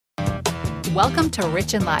Welcome to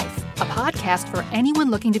Rich in Life, a podcast for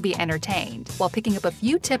anyone looking to be entertained while picking up a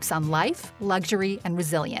few tips on life, luxury, and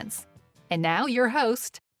resilience. And now your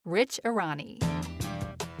host, Rich Irani.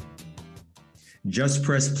 Just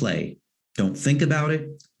press play. Don't think about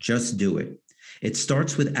it, just do it. It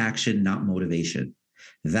starts with action, not motivation.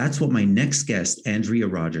 That's what my next guest, Andrea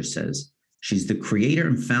Rogers, says. She's the creator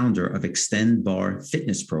and founder of Extend Bar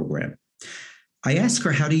Fitness Program. I ask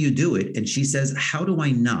her, how do you do it? And she says, how do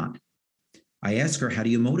I not? I ask her, how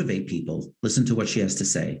do you motivate people? Listen to what she has to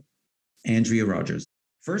say. Andrea Rogers.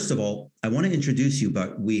 First of all, I want to introduce you,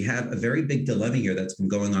 but we have a very big dilemma here that's been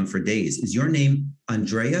going on for days. Is your name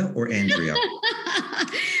Andrea or Andrea?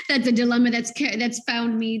 That's a dilemma that's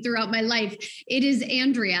found me throughout my life. It is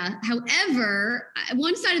Andrea. However,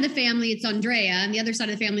 one side of the family, it's Andrea, and the other side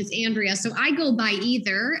of the family is Andrea. So I go by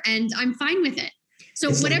either, and I'm fine with it. So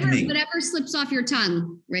it's whatever slips off your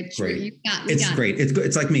tongue, Rich. Great. It's great.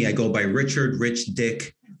 It's like me. I go by Richard, Rich,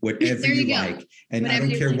 Dick, whatever you like. And whatever I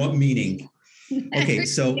don't care what meaning. Okay,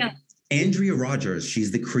 so Andrea Rogers, she's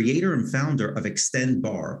the creator and founder of Extend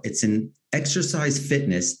Bar. It's an exercise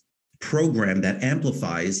fitness program that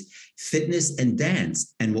amplifies fitness and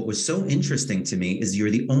dance. And what was so interesting to me is you're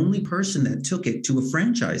the only person that took it to a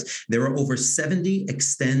franchise. There are over 70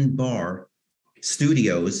 Extend Bar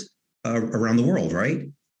studios around the world, right?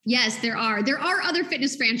 Yes, there are. There are other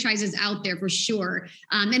fitness franchises out there for sure,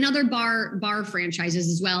 and other bar franchises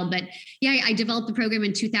as well. But yeah, I developed the program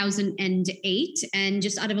in 2008, and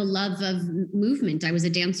just out of a love of movement. I was a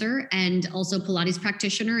dancer and also Pilates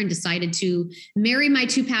practitioner, and decided to marry my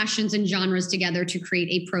two passions and genres together to create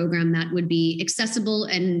a program that would be accessible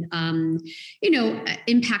and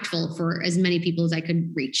impactful for as many people as I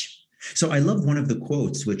could reach. So I love one of the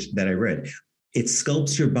quotes that I read. It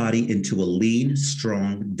sculpts your body into a lean,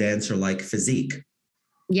 strong, dancer-like physique.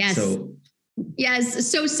 Yes. So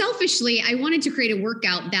selfishly, I wanted to create a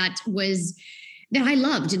workout that I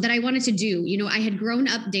loved, that I wanted to do. You know, I had grown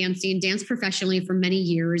up dancing, danced professionally for many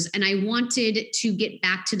years, and I wanted to get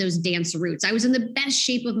back to those dance roots. I was in the best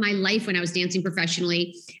shape of my life when I was dancing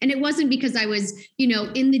professionally. And it wasn't because I was,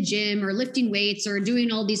 in the gym or lifting weights or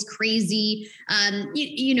doing all these crazy,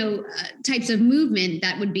 types of movement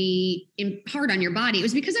that would be hard on your body. It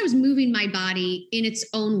was because I was moving my body in its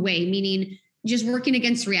own way, meaning just working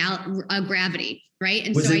against gravity, right?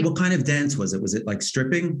 And what kind of dance was it? Was it like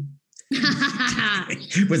stripping?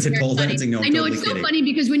 Was it pole dancing? No, I know, it's so funny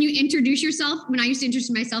because when you introduce yourself, when I used to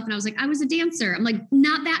introduce myself and I was like, I was a dancer. I'm like,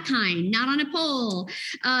 not that kind, not on a pole.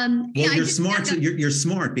 You're smart. You're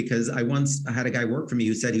smart because I had a guy work for me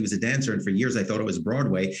who said he was a dancer, and for years I thought it was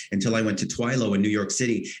Broadway until I went to Twilo in New York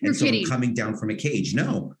City and saw him coming down from a cage.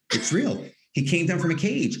 No, it's real. He came down from a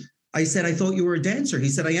cage. I said, I thought you were a dancer. He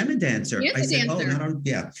said, I am a dancer. I said, dancer. Oh, not on,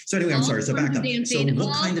 yeah. So anyway, I'm sorry. So back up. Dancing, so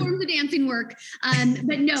what kind of dancing work?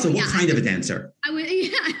 But no. So what kind of a dancer?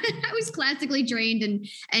 I was classically trained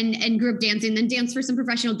and grew up dancing, then danced for some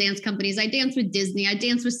professional dance companies. I danced with Disney. I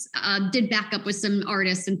danced with, did backup with some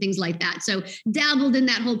artists and things like that. So dabbled in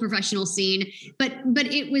that whole professional scene, but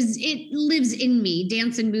it lives in me.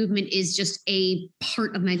 Dance and movement is just a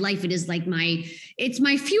part of my life. It is like it's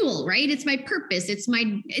my fuel, right? It's my purpose. It's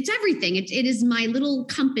everything. It is my little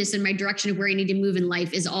compass and my direction of where I need to move in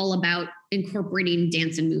life is all about incorporating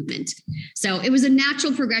dance and movement. So it was a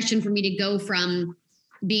natural progression for me to go from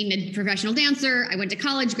being a professional dancer. I went to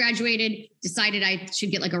college, graduated, decided I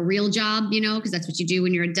should get like a real job, because that's what you do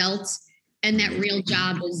when you're adult. And that real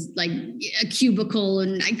job was like a cubicle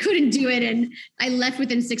and I couldn't do it. And I left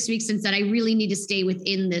within 6 weeks and said, I really need to stay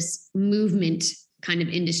within this movement kind of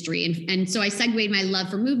industry. And so I segued my love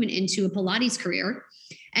for movement into a Pilates career.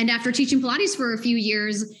 And after teaching Pilates for a few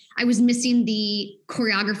years, I was missing the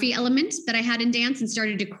choreography element that I had in dance and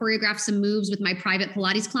started to choreograph some moves with my private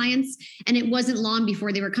Pilates clients. And it wasn't long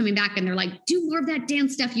before they were coming back and they're like, do more of that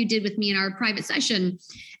dance stuff you did with me in our private session.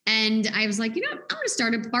 And I was like, I'm going to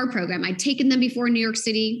start a bar program. I'd taken them before in New York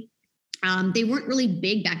City. They weren't really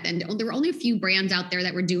big back then. There were only a few brands out there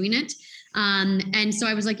that were doing it. And so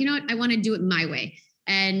I was like, I want to do it my way.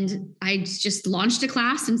 And I just launched a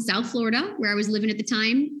class in South Florida where I was living at the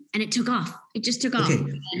time, and it took off. It just took off. Okay,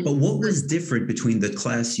 but what was different between the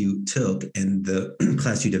class you took and the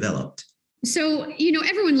class you developed? So,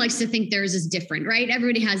 everyone likes to think theirs is different, right?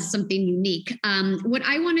 Everybody has something unique. What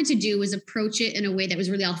I wanted to do was approach it in a way that was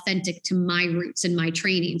really authentic to my roots and my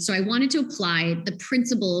training. So I wanted to apply the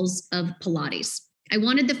principles of Pilates. I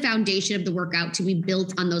wanted the foundation of the workout to be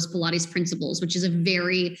built on those Pilates principles, which is a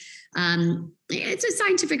very, it's a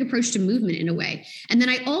scientific approach to movement in a way. And then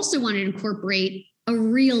I also wanted to incorporate a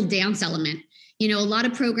real dance element. A lot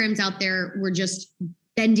of programs out there were just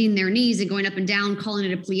bending their knees and going up and down, calling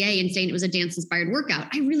it a plie and saying it was a dance inspired workout.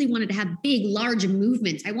 I really wanted to have big, large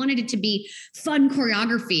movements. I wanted it to be fun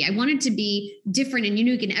choreography. I wanted to be different and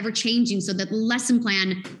unique and ever changing so that the lesson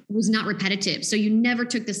plan was not repetitive. So you never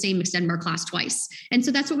took the same extend bar class twice. And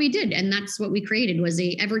so that's what we did. And that's what we created, was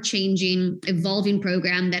a ever changing, evolving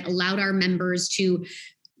program that allowed our members to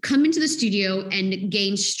come into the studio and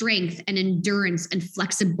gain strength and endurance and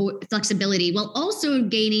flexibility, while also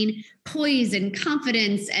gaining poise and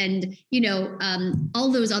confidence and,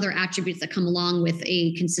 all those other attributes that come along with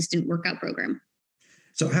a consistent workout program.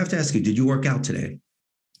 So I have to ask you, did you work out today?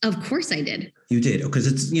 Of course I did. You did? Because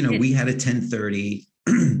it's, we had a 10:30.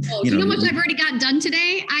 Oh, you know how much I've already got done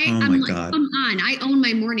today? I'm like, God. Come on. I own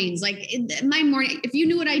my mornings. Like my morning, if you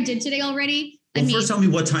knew what I did today already. Well, first tell me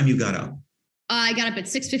what time you got up. I got up at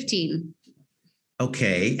 6:15.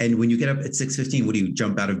 Okay. And when you get up at 6:15, what do you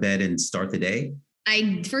jump out of bed and start the day?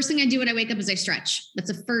 First thing I do when I wake up is I stretch. That's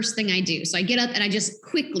the first thing I do. So I get up and I just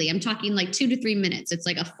quickly, I'm talking like 2 to 3 minutes. It's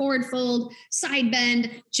like a forward fold, side bend,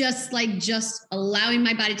 just allowing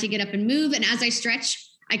my body to get up and move. And as I stretch,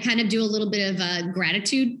 I kind of do a little bit of a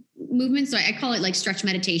gratitude movement. So I call it like stretch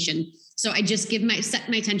meditation. So I just set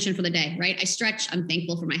my intention for the day, right? I stretch. I'm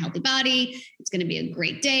thankful for my healthy body. It's going to be a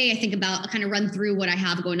great day. I kind of run through what I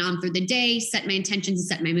have going on through the day, set my intentions and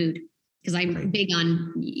set my mood, because I'm big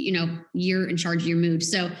on, you're in charge of your mood.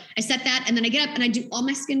 So I set that, and then I get up and I do all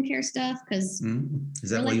my skincare stuff because.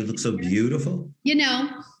 Is that why you look so beautiful?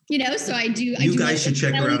 So I do. You guys should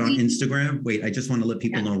check her out on Instagram. Wait, I just want to let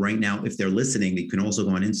people know right now, if they're listening, they can also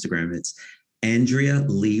go on Instagram. It's Andrea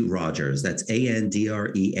Lee Rogers. That's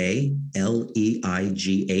AndreaLeigh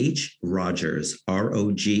Rogers,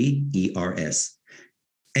 ROGERS.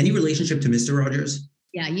 Any relationship to Mr. Rogers?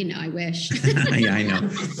 Yeah, I wish. Yeah, I know.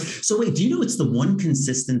 So wait, do you know it's the one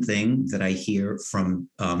consistent thing that I hear from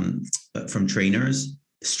trainers?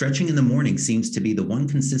 Stretching in the morning seems to be the one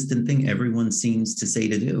consistent thing everyone seems to say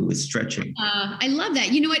to do, is stretching. I love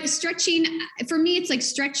that. You know what? Stretching, for me, it's like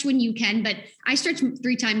stretch when you can, but I stretch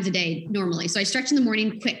 3 times a day normally. So I stretch in the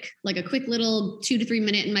morning quick, like a quick little 2 to 3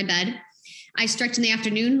 minute in my bed. I stretch in the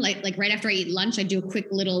afternoon, like right after I eat lunch, I do a quick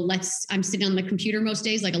little, I'm sitting on the computer most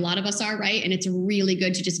days, like a lot of us are, right? And it's really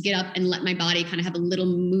good to just get up and let my body kind of have a little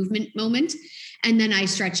movement moment. And then I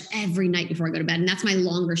stretch every night before I go to bed. And that's my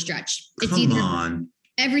longer stretch. Come on.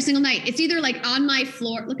 Every single night. It's either like on my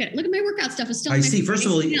floor. Look at my workout stuff is still. I see. First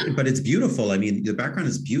of all, but it's beautiful. I mean, the background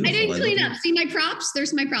is beautiful. I didn't clean up. See my props?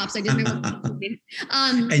 There's my props. I did my workout.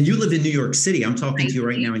 And you live in New York City. I'm talking to you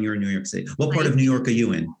right now, and you're in New York City. What part of New York are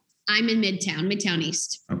you in? I'm in Midtown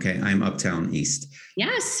East. Okay, I'm Uptown East.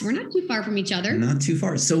 Yes, we're not too far from each other. Not too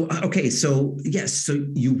far. So, okay, so yes, so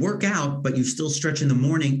you work out, but you still stretch in the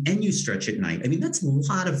morning and you stretch at night. I mean, that's a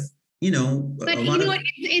lot of. But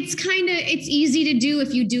it's easy to do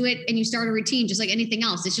if you do it and you start a routine, just like anything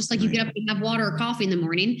else. It's just like you get up and have water or coffee in the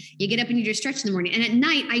morning, you get up and you do a stretch in the morning. And at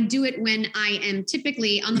night, I do it when I am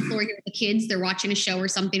typically on the floor here with the kids. They're watching a show or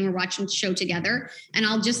something. We're watching a show together, and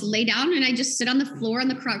I'll just lay down and I just sit on the floor on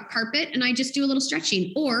the carpet and I just do a little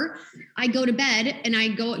stretching. Or I go to bed and I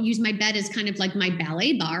go use my bed as kind of like my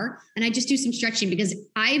ballet bar, and I just do some stretching, because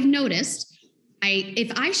I've noticed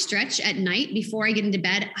if I stretch at night before I get into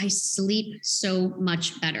bed, I sleep so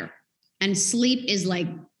much better. And sleep is like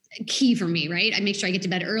key for me, right? I make sure I get to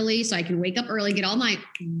bed early so I can wake up early, get all my,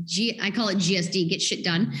 I call it GSD, get shit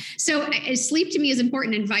done. So sleep to me is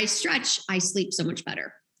important. And if I stretch, I sleep so much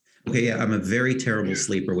better. Okay, yeah, I'm a very terrible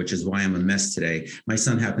sleeper, which is why I'm a mess today. My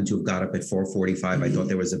son happened to have got up at 4:45. I thought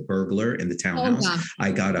there was a burglar in the townhouse. Oh,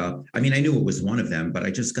 I got up. I mean, I knew it was one of them, but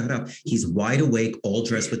I just got up. He's wide awake, all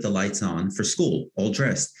dressed with the lights on for school, all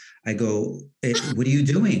dressed. I go, what are you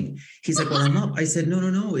doing? He's like, well, I'm up. I said,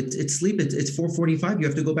 no, it's sleep. It's 4:45. You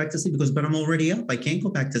have to go back to sleep. He goes, but I'm already up. I can't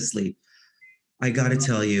go back to sleep. I got to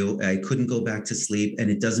tell you, I couldn't go back to sleep, and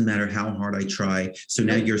it doesn't matter how hard I try. So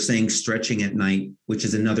now you're saying stretching at night, which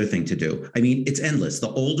is another thing to do. I mean, it's endless. The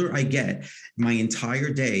older I get, my entire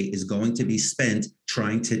day is going to be spent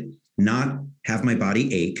trying to not have my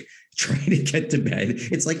body ache, trying to get to bed.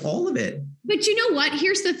 It's like all of it. But you know what?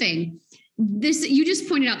 Here's the thing. You just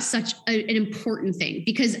pointed out such an important thing,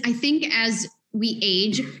 because I think as we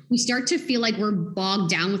age, we start to feel like we're bogged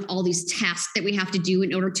down with all these tasks that we have to do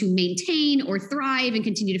in order to maintain or thrive and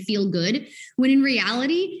continue to feel good, when in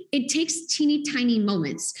reality, it takes teeny tiny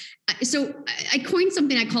moments. So I coined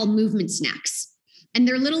something I call movement snacks. And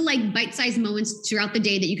they're little like bite-sized moments throughout the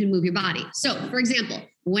day that you can move your body. So for example,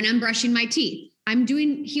 when I'm brushing my teeth, I'm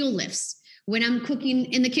doing heel lifts. When I'm cooking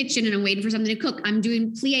in the kitchen and I'm waiting for something to cook, I'm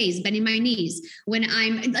doing plies, bending my knees. When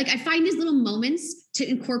I'm like, I find these little moments to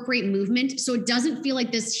incorporate movement so it doesn't feel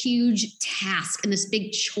like this huge task and this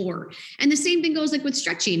big chore. And the same thing goes like with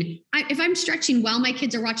stretching. If I'm stretching while my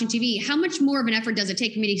kids are watching TV, how much more of an effort does it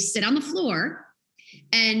take for me to sit on the floor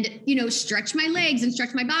and, you know, stretch my legs and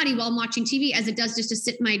stretch my body while I'm watching TV as it does just to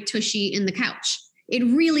sit my tushy in the couch? It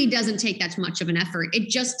really doesn't take that much of an effort. It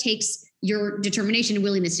just takes your determination and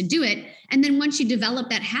willingness to do it. And then once you develop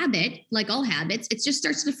that habit, like all habits, it just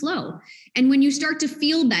starts to flow. And when you start to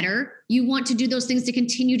feel better, you want to do those things to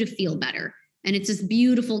continue to feel better. And it's this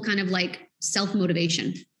beautiful kind of like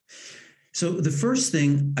self-motivation. So the first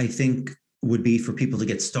thing I think would be for people to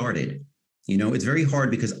get started. You know, it's very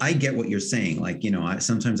hard because I get what you're saying. Like, you know,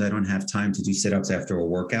 sometimes I don't have time to do sit-ups after a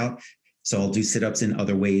workout. So I'll do sit-ups in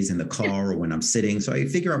other ways in the car or when I'm sitting. So I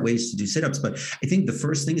figure out ways to do sit-ups. But I think the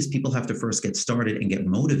first thing is people have to first get started and get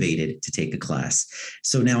motivated to take a class.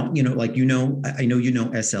 So now, you know, like, you know, I know, you know,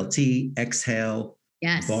 SLT, exhale,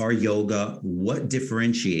 yes, bar yoga. What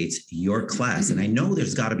differentiates your class? And I know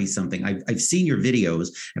there's got to be something. I've seen your videos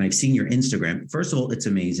and I've seen your Instagram. First of all, it's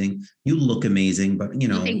amazing. You look amazing, but, you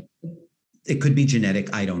know, it could be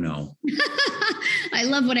genetic. I don't know. I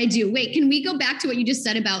love what I do. Wait, can we go back to what you just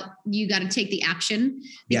said about you got to take the action?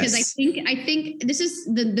 Because yes. I think this is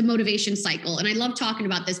the motivation cycle. And I love talking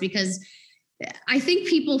about this because I think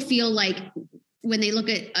people feel like when they look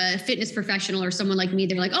at a fitness professional or someone like me,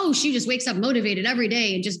 they're like, oh, she just wakes up motivated every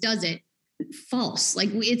day and just does it. False. Like,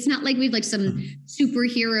 it's not like we have like some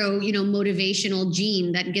superhero, you know, motivational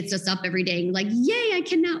gene that gets us up every day and like, yay, I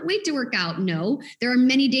cannot wait to work out. No, there are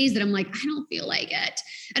many days that I'm like, I don't feel like it.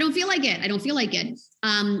 I don't feel like it.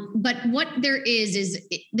 But what there is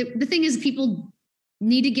the thing is people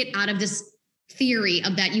need to get out of this theory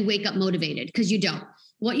of that you wake up motivated, because you don't.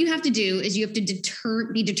 What you have to do is you have to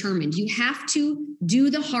be determined. You have to do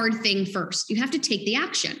the hard thing first. You have to take the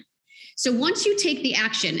action. So once you take the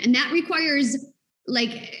action, and that requires,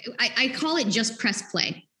 like, I call it just press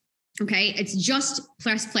play. Okay. It's just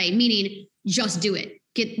press play, meaning just do it.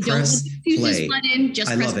 Don't excuses flood in,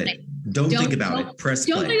 just press play. Don't think about it. Press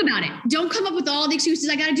play. Don't think about it. Don't come up with all the excuses.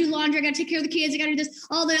 I got to do laundry. I got to take care of the kids. I got to do this,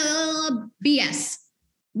 all the BS.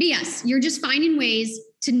 You're just finding ways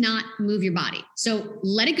to not move your body. So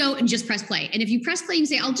let it go and just press play. And if you press play and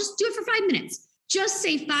say, I'll just do it for 5 minutes, just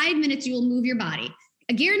say 5 minutes, you will move your body.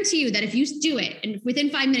 I guarantee you that if you do it and within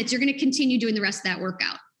 5 minutes, you're going to continue doing the rest of that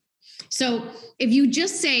workout. So if you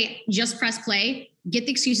just say, just press play, get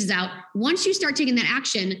the excuses out. Once you start taking that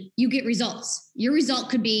action, you get results. Your result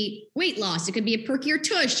could be weight loss. It could be a perkier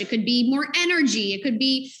tush. It could be more energy. It could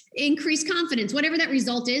be increased confidence, whatever that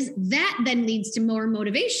result is. That then leads to more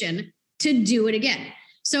motivation to do it again.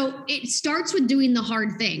 So it starts with doing the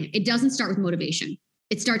hard thing. It doesn't start with motivation.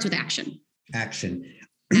 It starts with action. Action.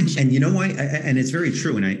 And you know why? And it's very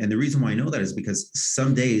true. And the reason why I know that is because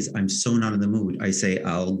some days I'm so not in the mood. I say,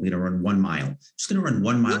 I'll run 1 mile. I'm just going to run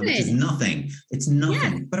 1 mile, which is nothing. It's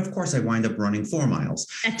nothing. Yeah. But of course I wind up running 4 miles.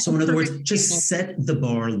 So in other words, just set the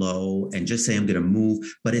bar low and just say, I'm going to move.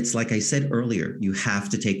 But it's like I said earlier, you have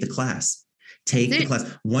to take the class. Take the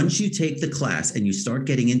class. Once you take the class and you start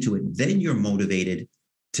getting into it, then you're motivated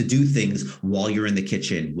to do things while you're in the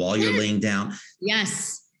kitchen, while you're laying down.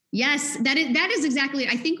 Yes, that is exactly.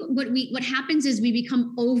 I think what happens is we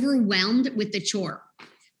become overwhelmed with the chore.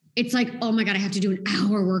 It's like, oh my God, I have to do an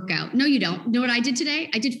hour workout. No, you don't. You know what I did today?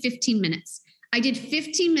 I did 15 minutes. I did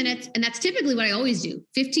 15 minutes, and that's typically what I always do.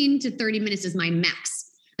 15 to 30 minutes is my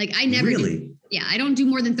max. Like I never do. Yeah, I don't do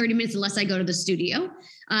more than 30 minutes unless I go to the studio.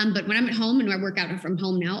 But when I'm at home, and I work out from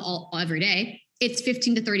home now every day, it's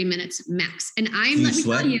 15 to 30 minutes max. And let me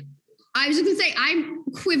tell you, I was just gonna say, I'm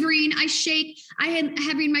quivering, I shake, I have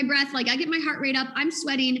heavy in my breath, like I get my heart rate up, I'm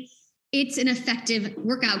sweating. It's an effective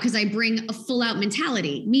workout because I bring a full out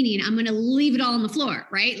mentality, meaning I'm gonna leave it all on the floor,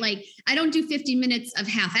 right? Like I don't do 15 minutes of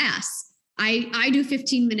half-ass. I do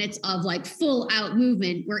 15 minutes of like full out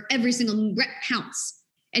movement where every single rep counts.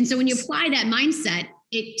 And so when you apply that mindset,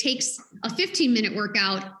 it takes a 15-minute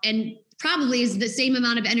workout and probably is the same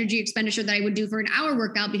amount of energy expenditure that I would do for an hour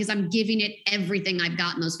workout because I'm giving it everything I've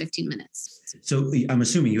got in those 15 minutes. So I'm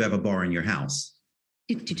assuming you have a bar in your house.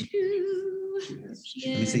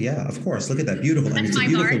 Let me see. Yeah, of course. Look at that. Beautiful. And it's a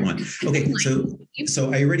beautiful one. Okay.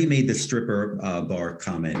 So I already made the stripper bar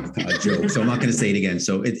comment joke, so I'm not going to say it again.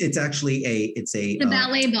 So it's actually a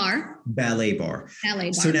ballet bar. Ballet bar.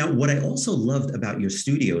 So now what I also loved about your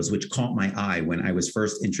studios, which caught my eye when I was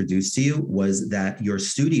first introduced to you, was that your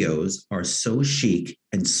studios are so chic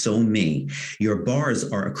and so me. Your bars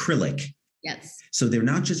are acrylic. Yes. So they're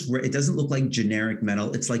not just, it doesn't look like generic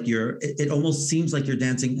metal. It's like it almost seems like you're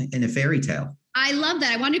dancing in a fairy tale. I love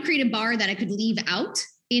that. I wanted to create a bar that I could leave out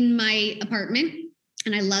in my apartment.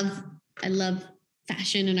 And I love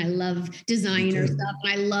fashion and I love designer stuff.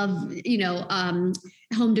 And I love,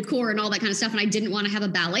 home decor and all that kind of stuff. And I didn't want to have a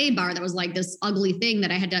ballet bar that was like this ugly thing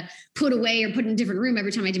that I had to put away or put in a different room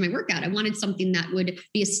every time I did my workout. I wanted something that would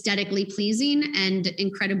be aesthetically pleasing and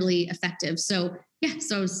incredibly effective. So yeah.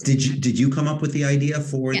 So did you come up with the idea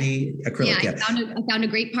for the acrylic? Yeah, I found a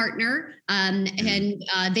great partner, and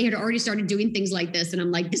they had already started doing things like this. And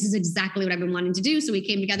I'm like, this is exactly what I've been wanting to do. So we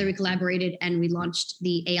came together, we collaborated, and we launched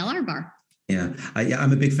the ALR bar. Yeah,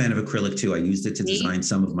 I'm a big fan of acrylic too. I used it to design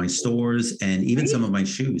some of my stores and even some of my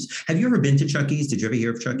shoes. Have you ever been to Chucky's? Did you ever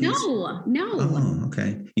hear of Chucky's? No. Oh,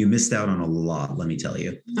 okay. You missed out on a lot, let me tell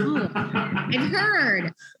you. Oh, I've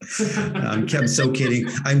heard. I'm so kidding.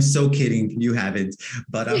 I'm so kidding. You haven't.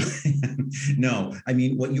 But no, I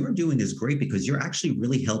mean, what you're doing is great because you're actually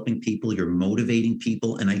really helping people. You're motivating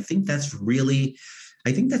people. And I think that's really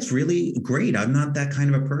great. I'm not that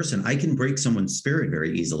kind of a person. I can break someone's spirit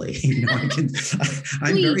very easily.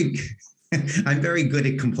 I'm very good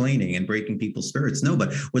at complaining and breaking people's spirits. No,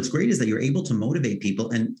 but what's great is that you're able to motivate people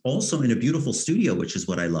and also in a beautiful studio, which is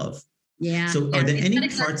what I love. Yeah. So are there any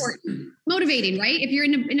parts motivating, right? If you're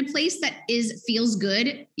in a place that feels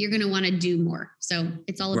good, you're going to want to do more. So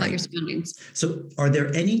it's all about your surroundings. So are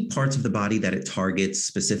there any parts of the body that it targets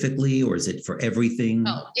specifically, or is it for everything?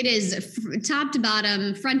 Oh, it is top to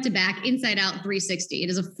bottom, front to back, inside out, 360. It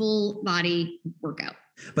is a full body workout.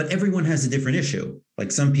 But everyone has a different issue.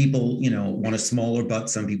 Like some people, want a smaller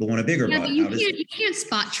butt. Some people want a bigger butt. But you can't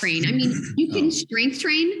spot train. I mean, you can strength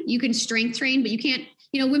train, but you can't.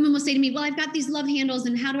 Women will say to me, well, I've got these love handles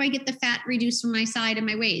and how do I get the fat reduced from my side and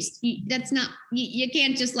my waist? You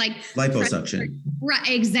can't just like liposuction. Right.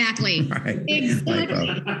 Exactly. Right.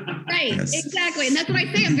 Exactly. Right. Yes. Exactly. And that's what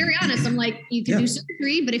I say. I'm very honest. I'm like, you can do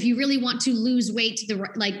surgery, but if you really want to lose weight,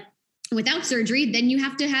 without surgery, then you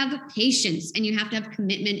have to have patience and you have to have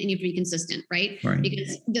commitment and you have to be consistent, right?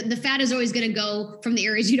 Because the fat is always going to go from the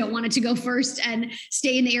areas you don't want it to go first and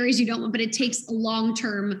stay in the areas you don't want, but it takes a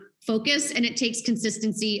long-term focus and it takes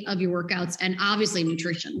consistency of your workouts and obviously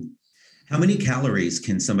nutrition. How many calories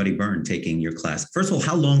can somebody burn taking your class? First of all,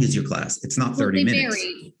 how long is your class? It's not 30 minutes.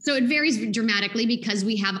 Vary. So it varies dramatically because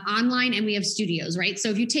we have online and we have studios, right? So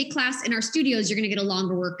if you take class in our studios, you're going to get a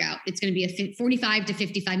longer workout. It's going to be a 45 to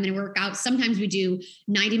 55 minute workout. Sometimes we do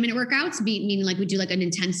 90-minute workouts, meaning like we do like an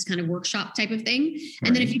intense kind of workshop type of thing.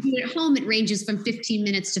 And then if you do it at home, it ranges from 15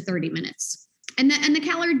 minutes to 30 minutes. And the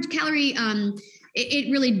calorie,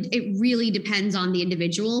 it really depends on the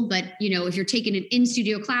individual. But, if you're taking an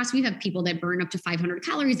in-studio class, we have people that burn up to 500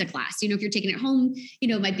 calories a class. If you're taking it home,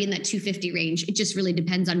 it might be in that 250 range. It just really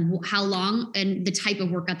depends on how long and the type of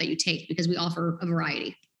workout that you take, because we offer a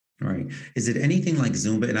variety. Right. Is it anything like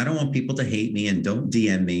Zumba? And I don't want people to hate me and don't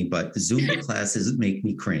DM me, but Zumba classes make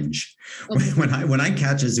me cringe. Okay. When I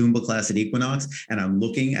catch a Zumba class at Equinox and I'm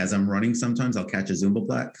looking as I'm running, sometimes I'll catch a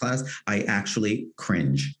Zumba class, I actually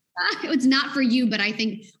cringe. It's not for you, but I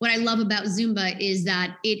think what I love about Zumba is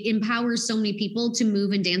that it empowers so many people to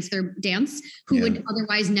move and dance their dance who would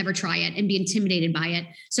otherwise never try it and be intimidated by it.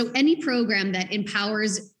 So any program that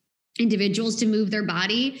empowers individuals to move their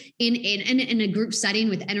body in a group setting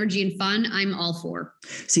with energy and fun, I'm all for.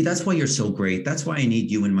 See, that's why you're so great. That's why I need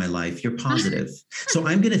you in my life. You're positive. So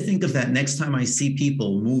I'm going to think of that next time I see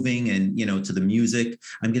people moving and, to the music.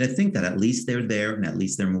 I'm going to think that at least they're there and at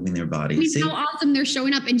least they're moving their body. How awesome they're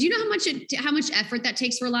showing up. And do you know how much effort that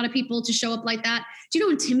takes for a lot of people to show up like that? Do you know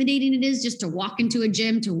how intimidating it is just to walk into a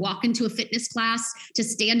gym, to walk into a fitness class, to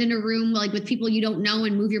stand in a room like with people you don't know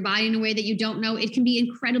and move your body in a way that you don't know? It can be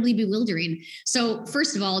incredibly bewildering. So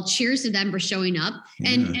first of all, cheers to them for showing up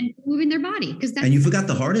and moving their body. And you forgot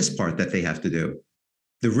the hardest part that they have to do.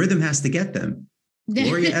 The rhythm has to get them.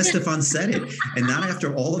 Gloria Estefan said it. And not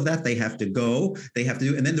after all of that, they have to do,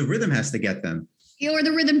 and then the rhythm has to get them. Or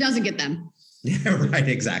the rhythm doesn't get them. Yeah, right.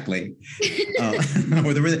 Exactly.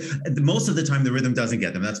 Or the rhythm, most of the time, the rhythm doesn't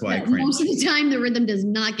get them. That's why I cringe. Most of the time, the rhythm does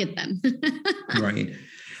not get them. Right.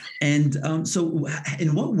 And so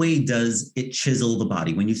in what way does it chisel the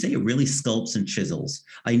body? When you say it really sculpts and chisels,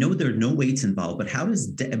 I know there are no weights involved, but how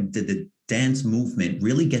does the dance movement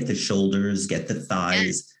really get the shoulders, get the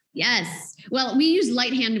thighs? Yes. Well, we use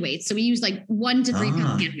light hand weights. So we use like 1 to 3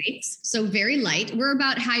 pound hand weights. So very light. We're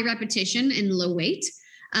about high repetition and low weight.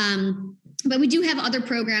 But we do have other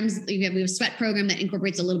programs. We have a sweat program that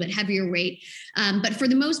incorporates a little bit heavier weight. But for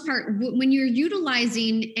the most part, when you're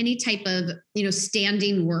utilizing any type of,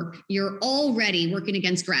 standing work, you're already working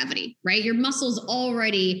against gravity, right? Your muscles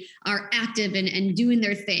already are active and doing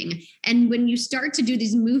their thing. And when you start to do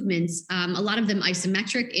these movements, a lot of them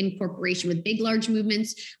isometric in corporation with big, large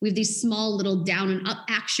movements. We have these small little down and up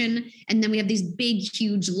action. And then we have these big,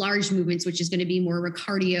 huge, large movements, which is going to be more of a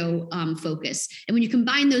cardio focus. And when you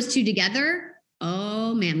combine those two together,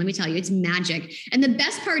 oh man, let me tell you, it's magic. And the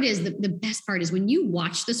best part is when you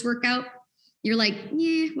watch this workout, you're like,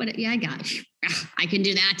 I got it. I can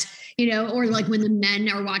do that, or like when the men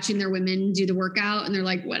are watching their women do the workout and they're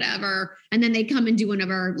like, whatever. And then they come and do one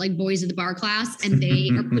of our like boys at the bar class and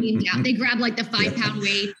they are putting down, they grab like the 5-pound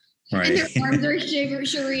weight. Right. And their arms are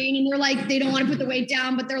shivering and they're like, they don't want to put the weight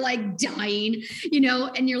down, but they're like dying,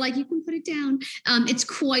 and you're like, you can put it down. It's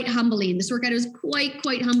quite humbling. This workout is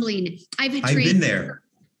quite humbling. I've been there.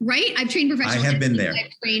 Right? I've trained professional. I have been there. I've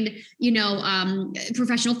trained,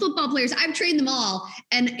 professional football players. I've trained them all.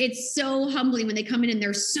 And it's so humbling when they come in and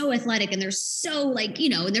they're so athletic and they're so like,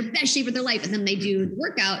 in their best shape of their life. And then they do the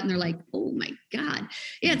workout and they're like, oh my God.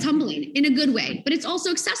 Yeah, it's humbling in a good way, but it's also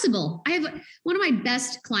accessible. I have one of my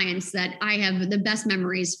best clients that I have the best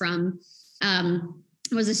memories from,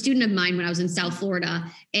 was a student of mine when I was in South Florida,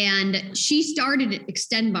 and she started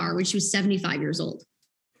Extend Bar when she was 75 years old.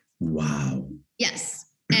 Wow. Yes.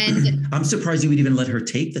 And I'm surprised you would even let her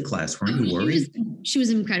take the class. Weren't you worried? She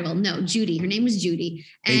was incredible. No, Judy. Her name was Judy.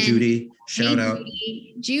 Hey, Judy. Shout out.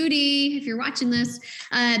 Judy, if you're watching this,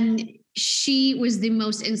 she was the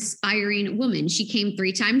most inspiring woman. She came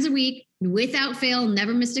 3 times a week without fail,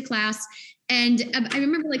 never missed a class. And I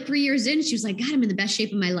remember like 3 years in, she was like, God, I'm in the best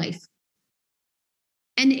shape of my life.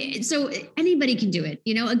 And so anybody can do it.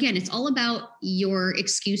 Again, it's all about your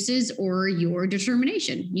excuses or your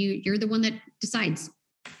determination. You're the one that decides.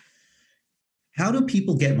 How do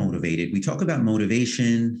people get motivated? We talk about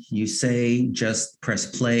motivation. You say just press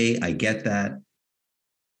play. I get that.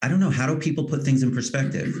 I don't know. How do people put things in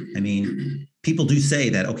perspective? I mean, people do say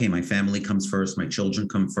that, okay, my family comes first, my children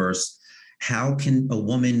come first. How can a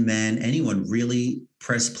woman, man, anyone really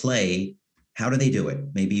press play? How do they do it?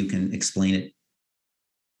 Maybe you can explain it.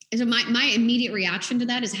 So my immediate reaction to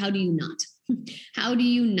that is, how do you not? How do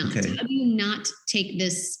you not? Okay. How do you not take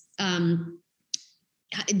this,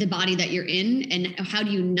 the body that you're in, and how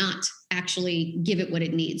do you not actually give it what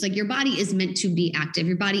it needs? Like, your body is meant to be active.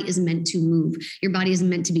 Your body is meant to move. Your body is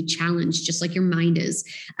meant to be challenged, just like your mind is.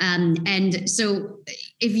 And so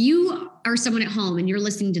if you are someone at home and you're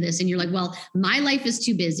listening to this and you're like, well, my life is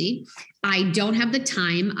too busy. I don't have the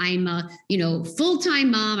time. I'm a,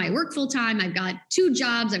 full-time mom. I work full-time. I've got 2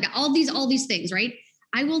 jobs. I've got all these things, right?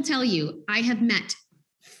 I will tell you, I have met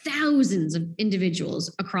thousands of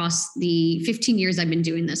individuals across the 15 years I've been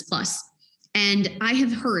doing this plus. And I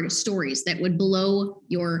have heard stories that would blow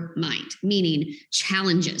your mind, meaning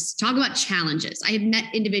challenges. Talk about challenges. I have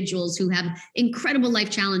met individuals who have incredible life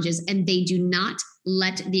challenges, and they do not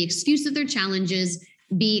let the excuse of their challenges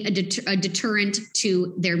be a deterrent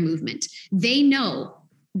to their movement. They know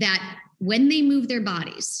that when they move their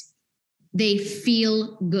bodies, they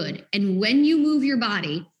feel good. And when you move your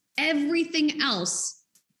body, everything else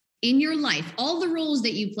in your life, all the roles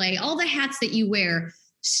that you play, all the hats that you wear,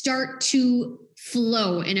 start to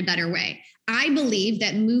flow in a better way. I believe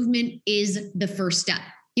that movement is the first step.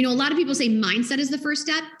 A lot of people say mindset is the first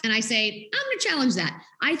step. And I say, I'm going to challenge that.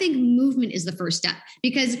 I think movement is the first step,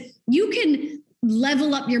 because you can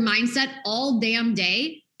level up your mindset all damn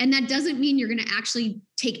day. And that doesn't mean you're going to actually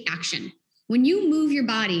take action. When you move your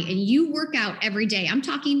body and you work out every day, I'm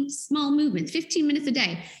talking small movements, 15 minutes a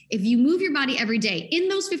day. If you move your body every day, in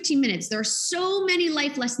those 15 minutes, there are so many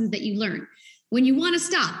life lessons that you learn. When you want to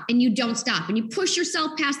stop and you don't stop, when you push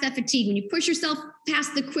yourself past that fatigue, when you push yourself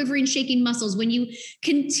past the quivering, shaking muscles, when you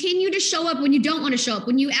continue to show up when you don't want to show up,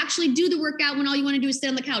 when you actually do the workout when all you want to do is sit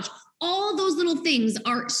on the couch, all those little things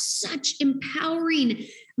are such empowering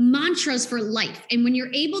mantras for life. And when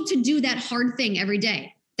you're able to do that hard thing every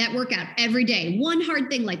day, that workout every day, one hard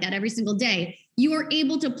thing like that every single day, you are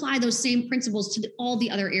able to apply those same principles to all the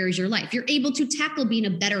other areas of your life. You're able to tackle being a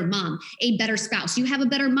better mom, a better spouse. You have a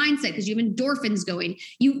better mindset because you have endorphins going.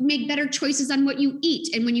 You make better choices on what you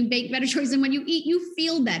eat. And when you make better choices on what you eat, you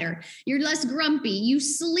feel better. You're less grumpy. You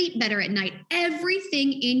sleep better at night.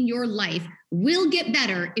 Everything in your life will get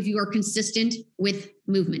better if you are consistent with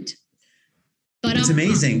movement. But it's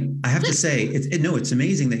amazing. I have to say, it's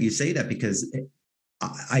amazing that you say that, because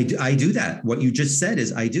I do that. What you just said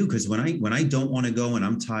is I do, because when I don't want to go and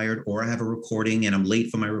I'm tired, or I have a recording and I'm late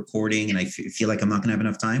for my recording and I feel like I'm not going to have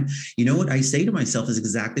enough time, you know what I say to myself is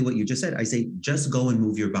exactly what you just said. I say, just go and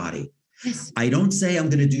move your body. Yes. I don't say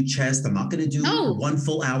I'm going to do chest. I'm not going to do 1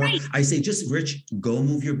 full hour. Right. I say, just Rich, go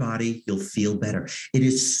move your body. You'll feel better. It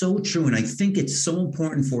is so true. And I think it's so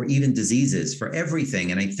important for even diseases, for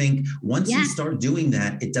everything. And I think once you start doing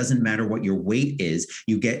that, it doesn't matter what your weight is.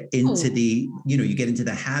 You get into you get into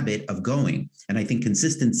the habit of going. And I think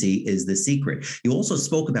consistency is the secret. You also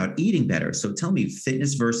spoke about eating better. So tell me,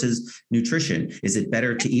 fitness versus nutrition. Is it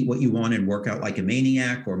better to eat what you want and work out like a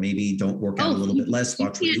maniac, or maybe don't work out a little bit less,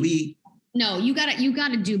 watch what you eat? No, you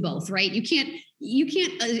gotta do both, right? You can't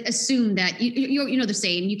assume that you know the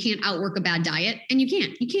saying, you can't outwork a bad diet, and you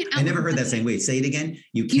can't. I never heard that saying. Wait, say it again.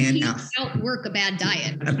 You can't outwork a bad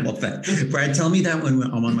diet. I love that. Brad, tell me that when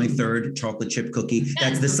I'm on my 3rd chocolate chip cookie.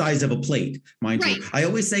 That's the size of a plate, mind you. I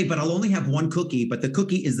always say, but I'll only have 1 cookie, but the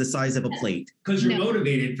cookie is the size of a plate. Because you're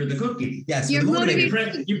motivated for the cookie. Yes, you're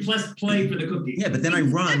motivated. You press play for the cookie. Yeah, but then I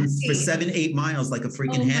run for 7-8 miles like a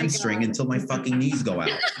freaking hamstring until my fucking knees go out.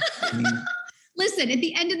 I mean, listen, at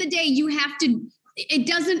the end of the day, it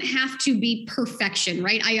doesn't have to be perfection,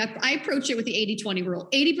 right? I approach it with the 80-20 rule.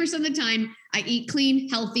 80% of the time, I eat clean,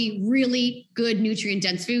 healthy, really good,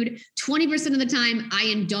 nutrient-dense food. 20% of the time, I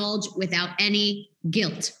indulge without any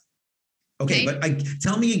guilt. Okay, but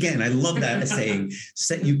tell me again. I love that saying.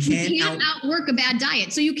 You can't outwork a bad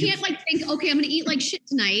diet. So you can't think, okay, I'm going to eat like shit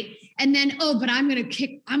tonight, and then I'm going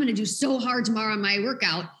to do so hard tomorrow on my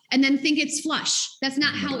workout, and then think it's flush. That's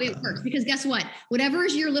not how it works. Because guess what? Whatever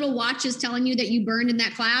your little watch is telling you that you burned in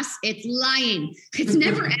that class, it's lying. It's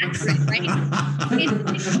never accurate, right?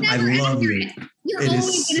 It's never accurate. You're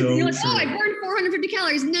always going to feel like, I burned 450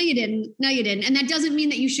 calories. No, you didn't. And that doesn't mean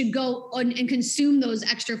that you should go on and consume those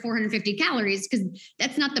extra 450 calories, because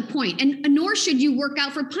that's not the point. And nor should you work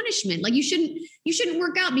out for punishment. Like you shouldn't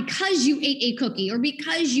work out because you ate a cookie or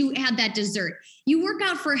because you had that dessert. You work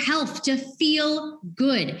out for health, to feel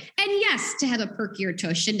good. And yes, to have a perkier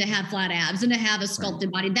tush and to have flat abs and to have a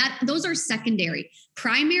sculpted body. Those are secondary.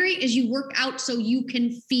 Primary is you work out so you can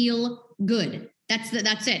feel good. That's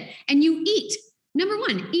it. And you eat. Number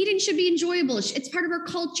 1, eating should be enjoyable. It's part of our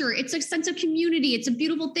culture. It's a sense of community. It's a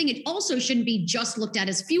beautiful thing. It also shouldn't be just looked at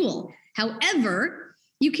as fuel. However,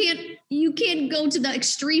 you can't go to the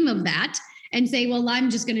extreme of that and say, well, I'm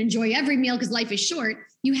just going to enjoy every meal because life is short.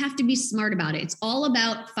 You have to be smart about it. It's all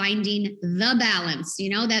about finding the balance,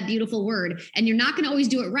 that beautiful word. And you're not going to always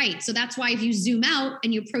do it right. So that's why if you zoom out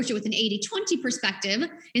and you approach it with an 80-20 perspective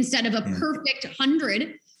instead of a perfect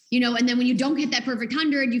 100, and then when you don't hit that perfect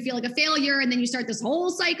 100, you feel like a failure. And then you start this whole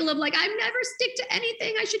cycle of like, I never stick to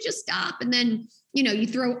anything. I should just stop. And then, you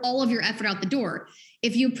throw all of your effort out the door.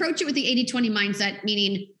 If you approach it with the 80-20 mindset,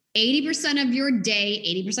 meaning 80% of your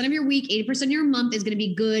day, 80% of your week, 80% of your month is going to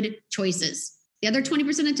be good choices. The other 20%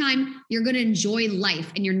 of the time, you're going to enjoy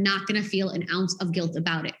life and you're not going to feel an ounce of guilt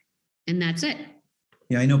about it. And that's it.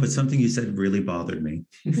 Yeah, I know, but something you said really bothered me.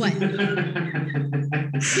 What?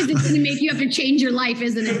 Because it's going to make you have to change your life,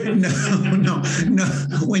 isn't it? No.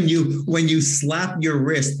 When you slap your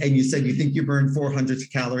wrist and you said you think you burned 400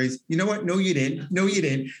 calories, you know what? No, you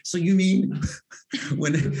didn't. So you mean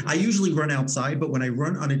when I usually run outside, but when I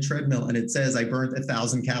run on a treadmill and it says I burned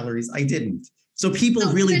 1,000 calories, I didn't. So people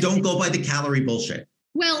really don't go by the calorie bullshit.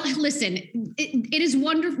 Well, listen, it is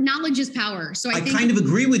wonderful. Knowledge is power. So I kind of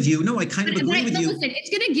agree with you. No, I kind of agree with you. Listen, it's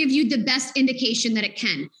going to give you the best indication that it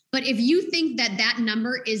can. But if you think that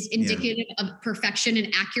number is indicative of perfection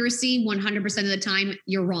and accuracy 100% of the time,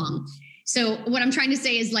 you're wrong. So what I'm trying to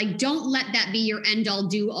say is don't let that be your end all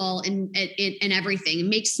do all and everything.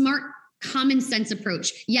 Make smart, common sense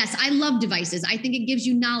approach. Yes, I love devices. I think it gives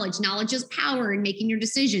you knowledge. Knowledge is power in making your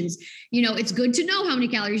decisions. It's good to know how many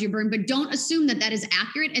calories you burn, but don't assume that is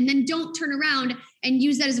accurate. And then don't turn around and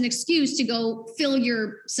use that as an excuse to go fill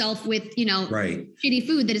yourself with, shitty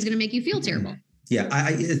food that is going to make you feel terrible. Yeah,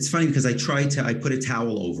 it's funny because I put a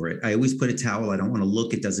towel over it. I always put a towel. I don't want to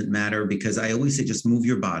look. It doesn't matter because I always say just move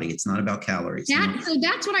your body. It's not about calories. So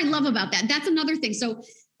that's what I love about that. That's another thing. So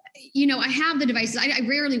I have the devices. I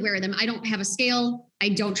rarely wear them. I don't have a scale. I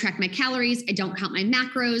don't track my calories. I don't count my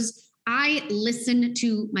macros. I listen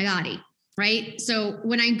to my body, right? So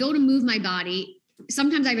when I go to move my body,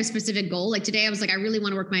 sometimes I have a specific goal. Like today, I was like, I really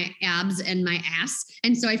want to work my abs and my ass.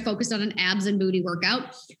 And so I focused on an abs and booty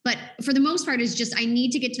workout. But for the most part, it's just, I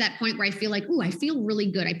need to get to that point where I feel like, I feel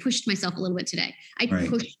really good. I pushed myself a little bit today. I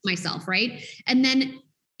pushed myself, right? And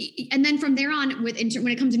then from there on, when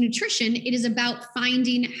it comes to nutrition, it is about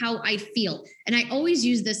finding how I feel. And I always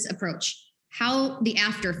use this approach. how the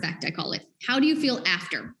after effect, I call it. How do you feel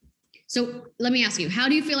after? So let me ask you, how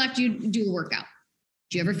do you feel after you do a workout?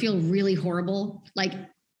 Do you ever feel really horrible? Like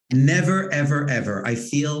never, ever, ever. I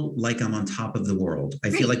feel like I'm on top of the world. I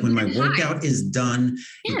feel like when my workout is done,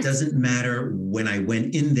 it doesn't matter when I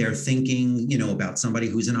went in there thinking, about somebody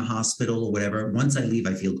who's in a hospital or whatever. Once I leave,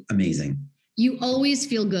 I feel amazing. You always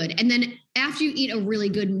feel good. And then after you eat a really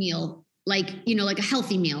good meal, like a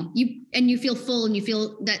healthy meal, you feel full and you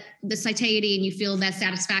feel that the satiety and you feel that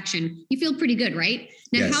satisfaction, you feel pretty good, right?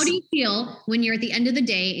 Now, Yes. How do you feel when you're at the end of the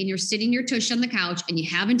day and you're sitting your tush on the couch and you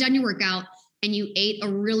haven't done your workout and you ate a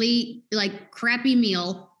really crappy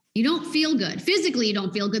meal? You don't feel good. Physically, you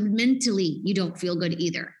don't feel good. Mentally, you don't feel good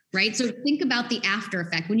either, right? So think about the after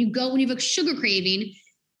effect. When you have a sugar craving,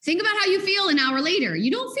 think about how you feel an hour later.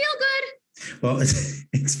 You don't feel good. Well,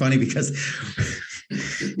 it's funny because,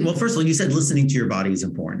 well, first of all, you said listening to your body is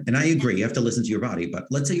important. And I agree, you have to listen to your body. But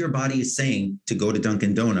let's say your body is saying to go to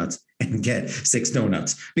Dunkin' Donuts and get 6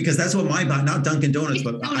 donuts, because that's what my body, not Dunkin' Donuts,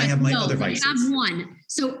 but I have my other vices. I have one.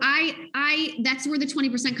 So I that's where the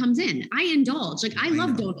 20% comes in. I indulge. I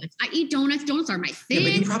love donuts. I eat donuts. Donuts are my thing. Yeah,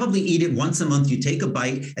 but you probably eat it once a month. You take a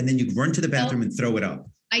bite and then you run to the bathroom and throw it up.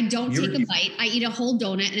 I don't take a bite. I eat a whole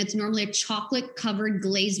donut, and it's normally a chocolate covered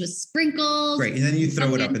glaze with sprinkles. Great. And then you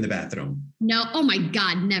throw it up in the bathroom. No. Oh my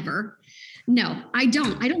God. Never. No, I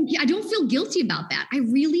don't. I don't feel guilty about that. I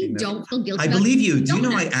really don't feel guilty. I believe you. Do you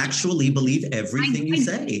know I actually believe everything you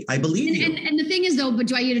say? I believe you. And the thing is though, but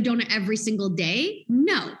do I eat a donut every single day?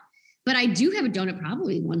 No. But I do have a donut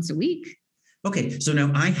probably once a week. Okay, so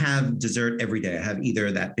now I have dessert every day. I have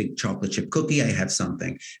either that big chocolate chip cookie, I have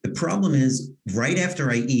something. The problem is right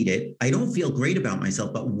after I eat it, I don't feel great about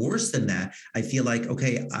myself, but worse than that, I feel like,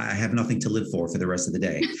 okay, I have nothing to live for the rest of the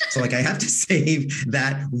day. So I have to save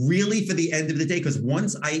that really for the end of the day, because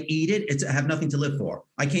once I eat it, I have nothing to live for.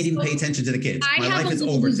 I can't even pay attention to the kids. My life is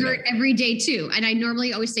over dessert today. Every day too. And I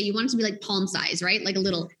normally always say you want it to be like palm size, right? Like a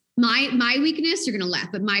little, my weakness, you're going to laugh,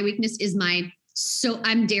 but my weakness is so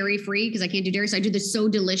I'm dairy free because I can't do dairy. So I do this So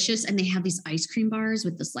Delicious, and they have these ice cream bars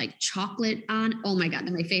with this chocolate on. Oh my God,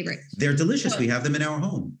 they're my favorite. They're delicious. We have them in our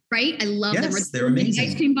home. Right? I love them. They're amazing.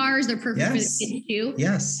 Ice cream bars. They're perfect for the kids too.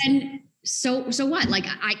 Yes. And so what?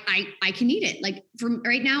 I can eat it. From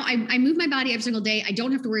right now, I move my body every single day. I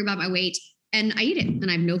don't have to worry about my weight, and I eat it, and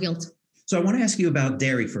I have no guilt. So I want to ask you about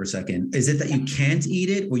dairy for a second. Is it that you can't eat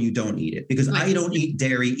it or you don't eat it? Because I don't eat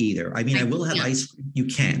dairy either. I mean, I will have ice cream. You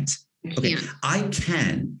can't. Okay, I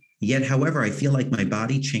can, yet, however, I feel like my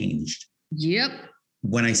body changed. Yep.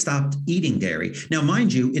 When I stopped eating dairy. Now,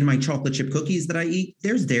 mind you, in my chocolate chip cookies that I eat,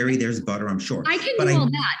 there's dairy, there's butter, I'm sure. I can do all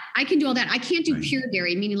that. I can do all that. I can't do pure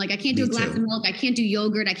dairy, meaning I can't do a glass of milk. I can't do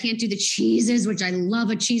yogurt. I can't do the cheeses, which I love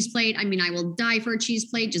a cheese plate. I mean, I will die for a cheese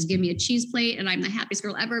plate. Just give me a cheese plate and I'm the happiest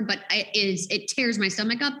girl ever. But it tears my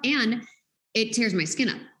stomach up and it tears my skin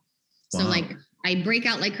up. So Wow. I break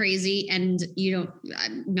out like crazy, and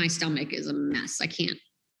my stomach is a mess. I can't.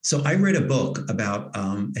 So I read a book about,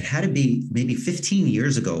 it had to be maybe 15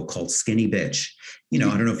 years ago, called Skinny Bitch. I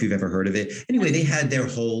don't know if you've ever heard of it. Anyway, they had their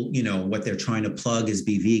whole, what they're trying to plug is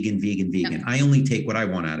be vegan. Yep. I only take what I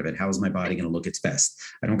want out of it. How is my body going to look its best?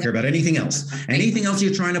 I don't care about anything else. Anything else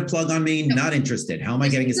you're trying to plug on me, not interested. How am I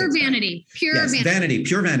getting it? Pure vanity.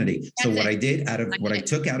 Pure vanity. So what it. I did I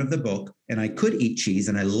took out of the book, and I could eat cheese,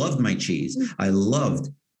 and I loved my cheese. I loved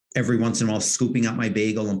every once in a while scooping out my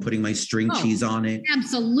bagel and putting my string cheese on it.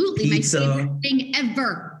 Absolutely. Pizza. My favorite thing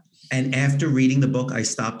ever. And after reading the book, I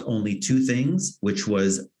stopped only 2 things, which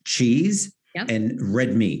was cheese and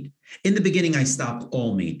red meat. In the beginning, I stopped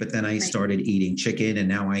all meat, but then I started eating chicken, and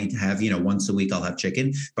now I have, once a week I'll have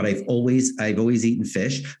chicken, but I've always eaten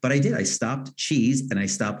fish. But I stopped cheese and I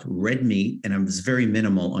stopped red meat, and I was very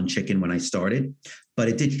minimal on chicken when I started, but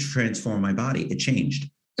it did transform my body. It changed.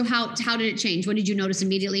 So how did it change? What did you notice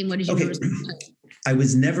immediately, and what did you notice? I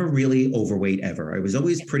was never really overweight ever. I was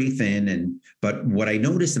always pretty thin. But what I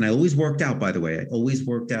noticed, and I always worked out, by the way, I always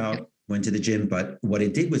worked out, went to the gym. But what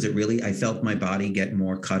it did was I felt my body get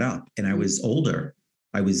more cut up, and I was older.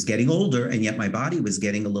 I was getting older, and yet my body was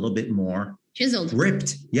getting a little bit more chiseled,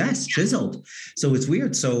 ripped. Yes. Chiseled. So it's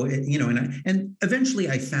weird. So, and eventually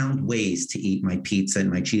I found ways to eat my pizza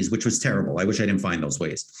and my cheese, which was terrible. I wish I didn't find those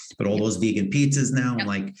ways, but all those vegan pizzas now, I'm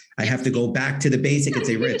like, I have to go back to the basic and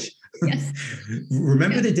say, Rich,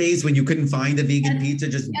 remember the days when you couldn't find a vegan pizza?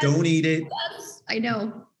 Just don't eat it. Yes. I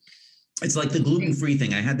know. It's like the gluten-free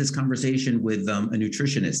thing. I had this conversation with a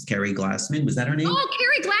nutritionist, Carrie Glassman. Was that her name? Oh,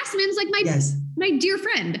 Carrie Glassman's like my dear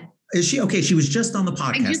friend. Is she? Okay. She was just on the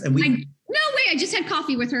podcast. No way. I just had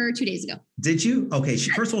coffee with her 2 days ago. Did you? Okay.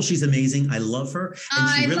 First of all, she's amazing. I love her.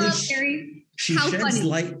 And I love Carrie. She How sheds funny.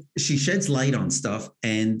 light. She sheds light on stuff,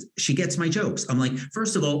 and she gets my jokes. I'm like,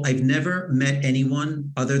 first of all, I've never met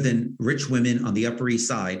anyone other than rich women on the Upper East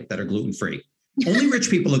Side that are gluten free. Only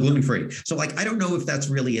rich people are gluten free. So, like, I don't know if that's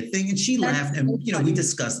really a thing. And she laughed, and so we funny.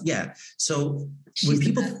 discussed. Yeah. So She's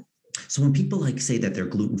the best. when people like say that they're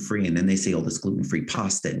gluten free, and then they say all this gluten free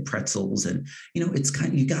pasta and pretzels, and it's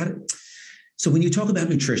kind of, you got it. So when you talk about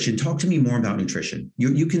nutrition, talk to me more about nutrition.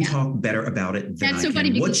 You can talk better about it than That's so I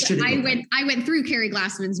funny can. What because should it look like? I went through Carrie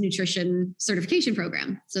Glassman's nutrition certification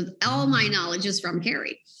program. So all my knowledge is from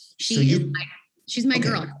Carrie. She's my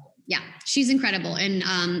girl. Yeah, she's incredible.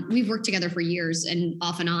 And we've worked together for years and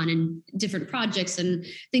off and on in different projects and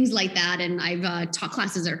things like that. And I've taught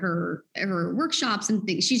classes at her workshops and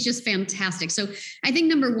things. She's just fantastic. So I think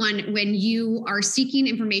number one, when you are seeking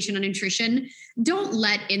information on nutrition, don't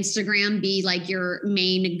let Instagram be like your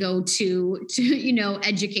main go-to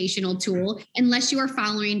educational tool unless you are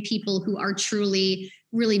following people who are truly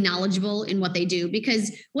really knowledgeable in what they do.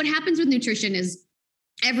 Because what happens with nutrition is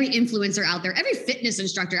every influencer out there, every fitness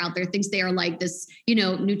instructor out there thinks they are like this,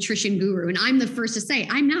 nutrition guru. And I'm the first to say,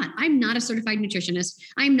 I'm not a certified nutritionist.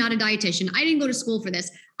 I'm not a dietitian. I didn't go to school for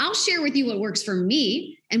this. I'll share with you what works for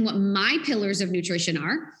me and what my pillars of nutrition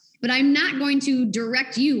are, but I'm not going to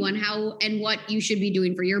direct you on how and what you should be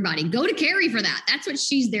doing for your body. Go to Carrie for that. That's what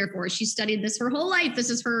she's there for. She studied this her whole life.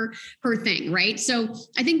 This is her thing, right? So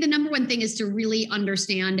I think the number one thing is to really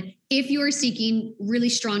understand, if you are seeking really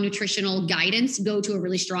strong nutritional guidance, go to a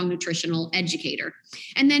really strong nutritional educator.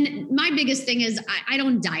 And then my biggest thing is I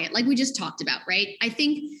don't diet, like we just talked about, right? I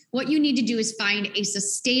think what you need to do is find a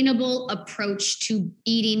sustainable approach to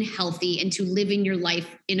eating healthy and to living your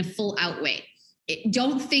life in a full out way.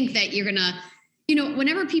 Don't think that you're gonna, when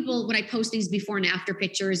I post these before and after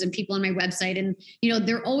pictures and people on my website, and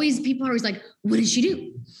people are always like, what did she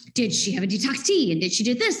do? Did she have a detox tea? And did she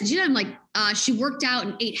do this? Did she do that? I'm like, she worked out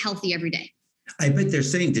and ate healthy every day. I bet they're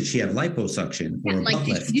saying, did she have liposuction or like, butt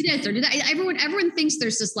did lift? she do this or did that? Everyone thinks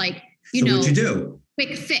there's this like, what'd you do?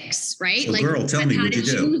 Quick fix, right? So like, girl, tell me, what'd you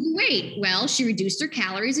do? She lose weight. Well, she reduced her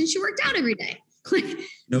calories and she worked out every day.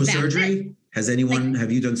 No surgery? Have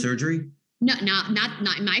you done surgery? No, not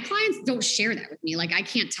my clients don't share that with me. Like, I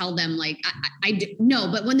can't tell them, like, I do.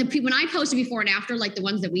 No, but when I post a before and after, like the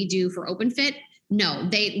ones that we do for OpenFit, no,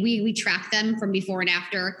 we track them from before and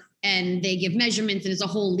after, and they give measurements, and it's a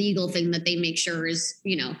whole legal thing that they make sure is,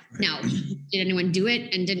 now, did anyone do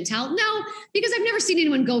it and didn't tell? No, because I've never seen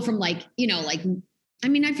anyone go from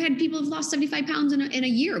I've had people who've lost 75 pounds in a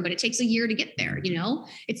year, but it takes a year to get there.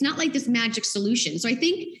 It's not like this magic solution. So I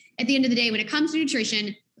think at the end of the day, when it comes to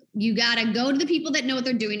nutrition, you got to go to the people that know what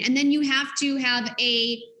they're doing. And then you have to have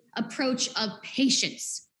a approach of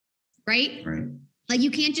patience, right? Right. Like,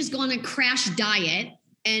 you can't just go on a crash diet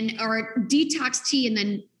or detox tea and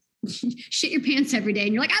then shit your pants every day.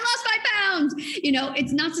 And you're like, I lost 5 pounds.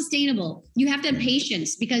 It's not sustainable. You have to have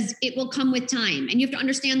patience because it will come with time. And you have to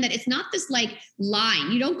understand that it's not this like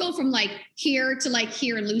line. You don't go from like here to like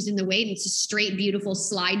here and losing the weight. And it's a straight, beautiful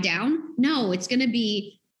slide down. No, it's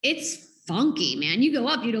funky, man. You go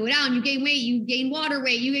up, you go down, you gain weight, you gain water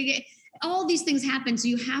weight, you get all these things happen. So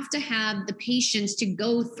you have to have the patience to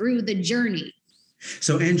go through the journey.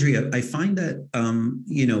 So Andrea, I find that,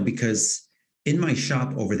 because in my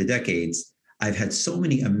shop over the decades, I've had so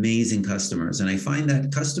many amazing customers, and I find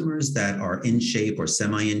that customers that are in shape or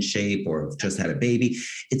semi in shape or have just had a baby,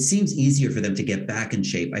 it seems easier for them to get back in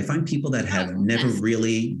shape. I find people that have never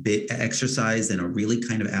really exercised and are really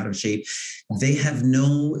kind of out of shape,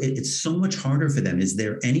 it's so much harder for them. Is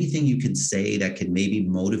there anything you can say that could maybe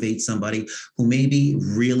motivate somebody who maybe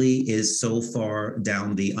really is so far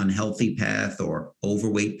down the unhealthy path or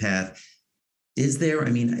overweight path? Is there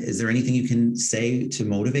anything you can say to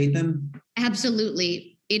motivate them?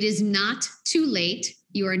 Absolutely. It is not too late.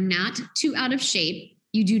 You are not too out of shape.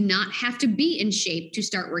 You do not have to be in shape to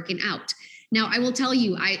start working out. Now, I will tell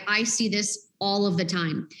you, I see this all of the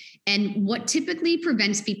time. And what typically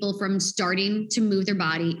prevents people from starting to move their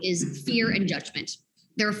body is fear and judgment.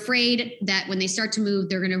 They're afraid that when they start to move,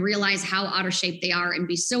 they're going to realize how out of shape they are and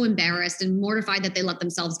be so embarrassed and mortified that they let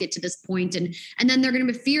themselves get to this point. And then they're going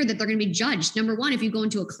to fear that they're going to be judged. Number one, if you go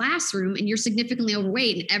into a classroom and you're significantly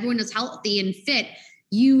overweight and everyone is healthy and fit,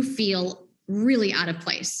 you feel really out of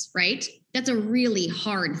place, right? That's a really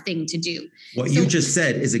hard thing to do. What you just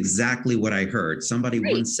said is exactly what I heard. Somebody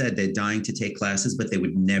once said they're dying to take classes, but they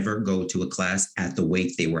would never go to a class at the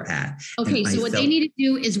weight they were at. Okay, so what they need to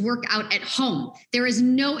do is work out at home. There is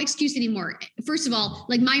no excuse anymore. First of all,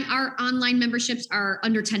 like our online memberships are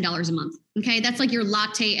under $10 a month. Okay, that's like your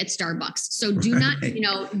latte at Starbucks. So do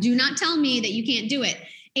not tell me that you can't do it.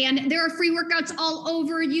 And there are free workouts all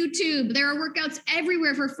over YouTube. There are workouts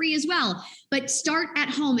everywhere for free as well. But start at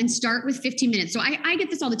home and start with 15 minutes. So I get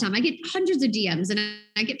this all the time. I get hundreds of DMs and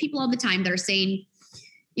I get people all the time that are saying,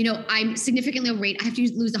 you know, I'm significantly overweight. I have to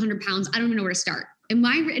lose 100 pounds. I don't even know where to start. And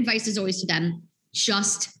my advice is always to them,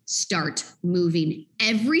 just start moving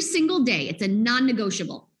every single day. It's a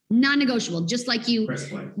non-negotiable. Non-negotiable. Just like you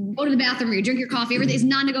go to the bathroom or you drink your coffee, everything is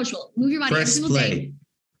non-negotiable. Move your body every single day.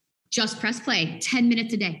 Just press play 10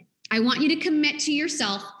 minutes a day. I want you to commit to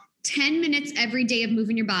yourself 10 minutes every day of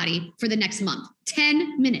moving your body for the next month.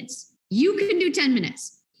 10 minutes. You can do 10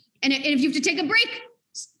 minutes. And if you have to take a break,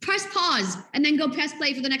 press pause and then go press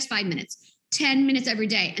play for the next 5 minutes. 10 minutes every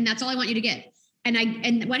day. And that's all I want you to get.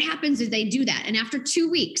 And what happens is they do that. And after 2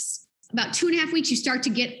 weeks, about 2.5 weeks, you start to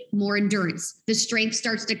get more endurance. The strength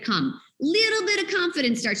starts to come. Little bit of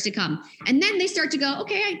confidence starts to come. And then they start to go,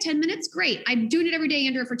 okay, I 10 minutes, great. I'm doing it every day,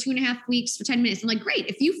 Andrea, for 2.5 weeks for 10 minutes. I'm like, great.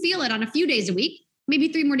 If you feel it on a few days a week, maybe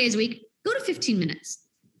 3 more days a week, go to 15 minutes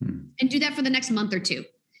and do that for the next month or 2.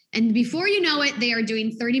 And before you know it, they are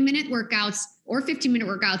doing 30-minute workouts or 15-minute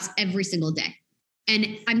workouts every single day.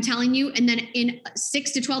 And I'm telling you, and then in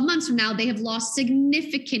 6 to 12 months from now, they have lost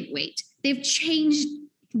significant weight. They've changed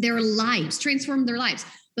their lives, transformed their lives.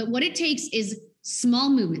 But what it takes is small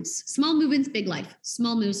movements, big life,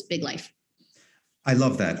 small moves, big life. I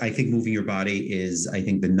love that. I think moving your body is, I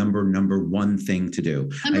think, the number one thing to do.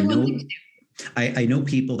 I know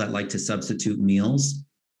people that like to substitute meals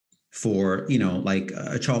for, you know, like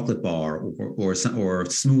a chocolate bar or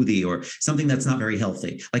smoothie or something that's not very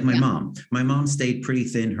healthy. Like my mom stayed pretty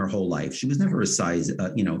thin her whole life. She was never a size,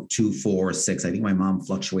 2, 4, 6. I think my mom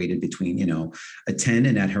fluctuated between, a 10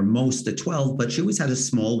 and at her most a 12, but she always had a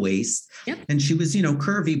small waist and she was,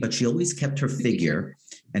 curvy, but she always kept her figure.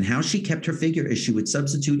 And how she kept her figure is she would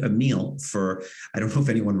substitute a meal for, I don't know if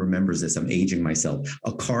anyone remembers this, I'm aging myself,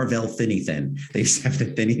 a Carvel Thinny Thin. They used to have the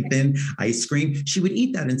Thinny Thin ice cream. She would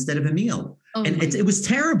eat that instead of a meal. And it was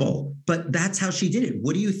terrible, but that's how she did it.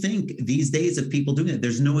 What do you think these days of people doing it?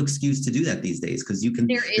 There's no excuse to do that these days because you can.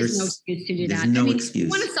 There is no excuse to do that. No excuse. If you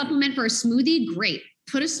want to supplement for a smoothie? Great.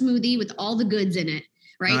 Put a smoothie with all the goods in it.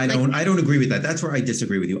 Right? I don't agree with that. That's where I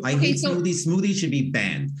disagree with you. I hate smoothies. Smoothies should be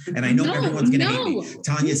banned. And I know everyone's going to hate me.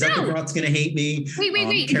 Tanya Zuckerbrot's going to hate me.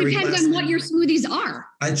 Wait. It depends on what your smoothies are.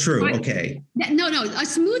 True. Right? Okay. No. A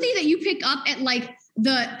smoothie that you pick up at like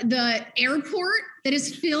the airport that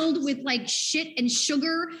is filled with like shit and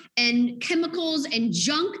sugar and chemicals and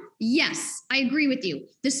junk. Yes, I agree with you.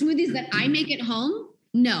 The smoothies that I make at home,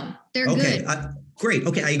 no, they're good. Great.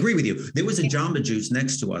 Okay, I agree with you. There was a Jamba Juice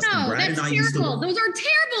next to us. No, and Brad that's and I terrible. Those are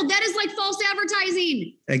terrible. That is like false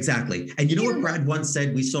advertising. Exactly. And you know what Brad once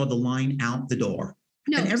said? We saw the line out the door.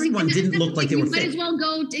 No, and everyone didn't look like they were fit. You might as well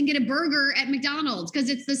go and get a burger at McDonald's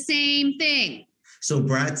because it's the same thing. So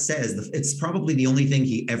Brad says, it's probably the only thing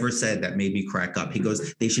he ever said that made me crack up. He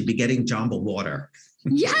goes, they should be getting Jamba water.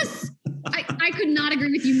 Yes, I could not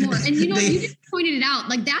agree with you more. And you you just pointed it out.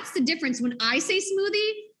 Like that's the difference when I say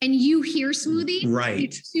smoothie and you hear smoothie. Right.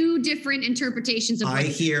 It's 2 different interpretations of. I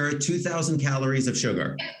hear 2,000 calories of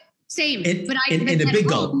sugar. Same, but in a big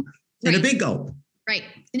gulp. Right. In a big gulp. Right.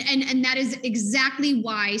 And that is exactly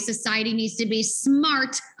why society needs to be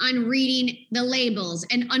smart on reading the labels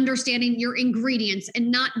and understanding your ingredients and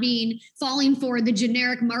not falling for the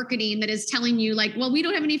generic marketing that is telling you like, well, we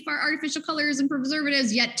don't have any artificial colors and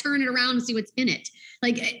preservatives yet. Turn it around and see what's in it.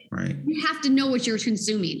 Like you have to know what you're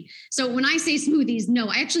consuming. So when I say smoothies, no,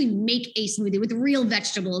 I actually make a smoothie with real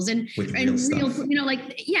vegetables and real stuff.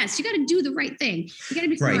 Yes, you got to do the right thing. You got to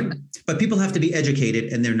be smart. Right. But people have to be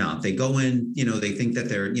educated and they're not. They go in, they think that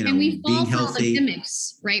they're, and we fall being for healthy. All the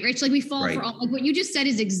gimmicks, right? Rich? Like we fall for all, like what you just said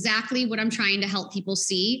is exactly what I'm trying to help people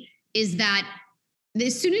see is that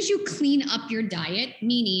as soon as you clean up your diet,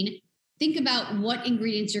 meaning think about what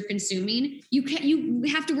ingredients you're consuming, you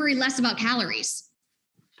have to worry less about calories.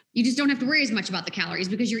 You just don't have to worry as much about the calories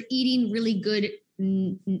because you're eating really good,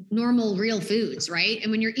 normal, real foods, right?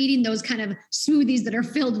 And when you're eating those kind of smoothies that are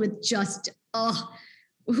filled with just,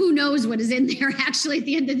 who knows what is in there actually at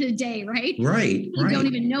the end of the day, right? Right. You don't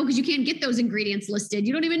even know because you can't get those ingredients listed.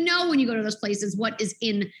 You don't even know when you go to those places what is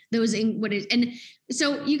in those, and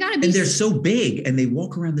so you got to be. And they're so big and they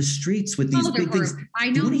walk around the streets with these big things. I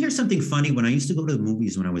know. Do you want to hear something funny? When I used to go to the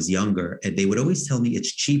movies when I was younger, and they would always tell me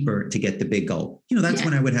it's cheaper to get the big gulp. That's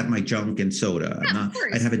when I would have my junk and soda.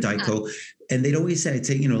 I'd have a Diet Coke. And they'd always say, I'd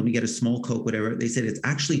say, let me get a small Coke, whatever. They said, it's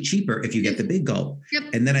actually cheaper if you get the big gulp. Yep.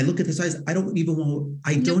 And then I look at the size. I don't even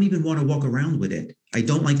want to walk around with it. I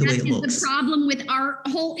don't like the way it looks. The problem with our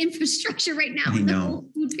whole infrastructure right now. I know.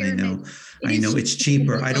 It's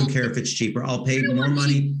cheaper. I don't care if it's cheaper. I'll pay more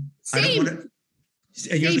money. Same.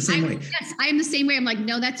 And you're the same way. Yes, I am the same way. I'm like,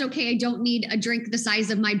 no, that's okay. I don't need a drink the size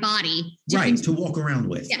of my body. To walk around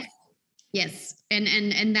with. Yes. Yes.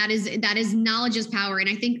 And that is knowledge is power. And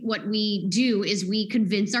I think what we do is we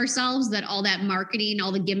convince ourselves that all that marketing,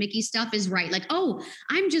 all the gimmicky stuff is right. Like, oh,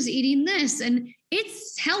 I'm just eating this and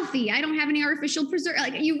it's healthy. I don't have any artificial preserve.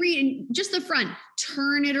 Like you read in just the front,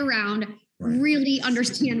 turn it around, really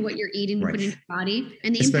understand what you're eating and put in your body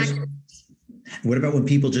and the impact. What about when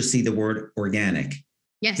people just see the word organic?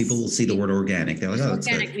 Yes. People will see the word organic. They're like, oh, it's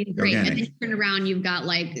organic means great. Organic. And then turn around, you've got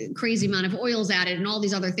like crazy amount of oils added and all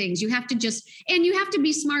these other things. You have to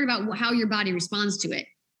be smart about how your body responds to it,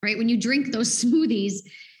 right? When you drink those smoothies,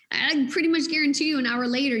 I pretty much guarantee you an hour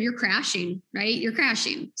later, you're crashing, right? You're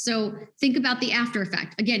crashing. So think about the after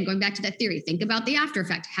effect. Again, going back to that theory, think about the after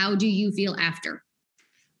effect. How do you feel after?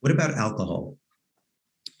 What about alcohol?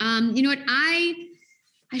 You know what?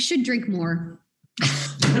 I should drink more.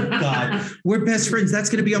 God, we're best friends. That's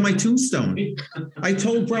going to be on my tombstone. I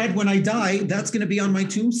told Brad when I die, that's going to be on my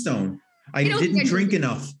tombstone. I didn't drink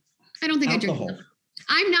enough. I don't think alcohol. I drink enough.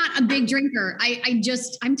 I'm not a big drinker.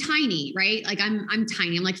 I'm tiny, right? Like I'm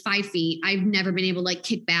tiny. I'm like 5 feet. I've never been able to like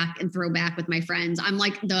kick back and throw back with my friends. I'm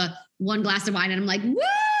like the one glass of wine and I'm like, woo,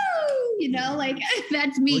 like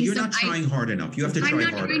that's me. Well, you're not trying hard enough. You have to try harder.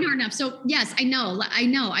 I'm not trying hard enough. So yes, I know.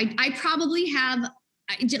 I probably have,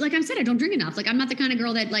 like I said, I don't drink enough. Like I'm not the kind of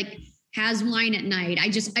girl that like has wine at night.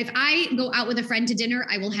 If I go out with a friend to dinner,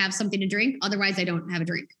 I will have something to drink. Otherwise I don't have a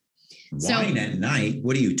drink. Wine at night?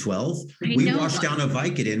 What are you, 12? We washed down a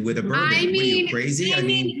Vicodin with a bourbon. What are you, crazy? I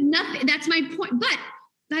mean, nothing. That's my point. But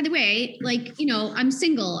by the way, like, I'm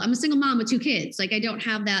single. I'm a single mom with 2 kids. Like I don't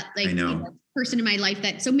have that like person in my life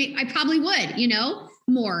that, so I probably would,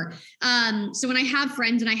 more. So when I have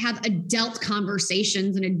friends and I have adult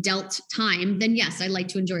conversations and adult time, then yes, I like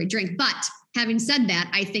to enjoy a drink. But having said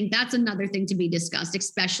that, I think that's another thing to be discussed,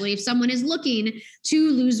 especially if someone is looking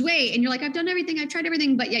to lose weight and you're like, I've done everything, I've tried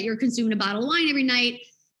everything, but yet you're consuming a bottle of wine every night.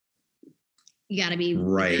 You got to be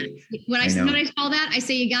right. When I call that, I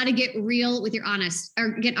say you got to get real with your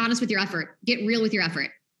get honest with your effort. Get real with your effort.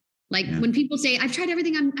 Like when people say, I've tried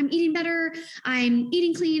everything, I'm eating better, I'm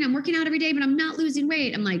eating clean, I'm working out every day, but I'm not losing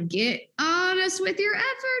weight. I'm like, get honest with your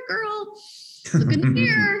effort, girl. Look in the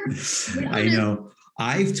mirror. I know.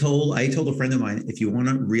 I told a friend of mine, if you want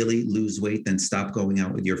to really lose weight, then stop going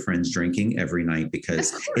out with your friends drinking every night,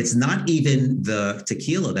 because it's not even the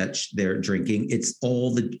tequila that they're drinking. It's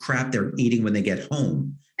all the crap they're eating when they get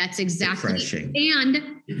home. That's exactly. Refreshing.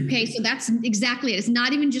 And okay, so that's exactly it. It's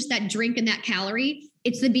not even just that drink and that calorie.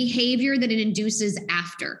 It's the behavior that it induces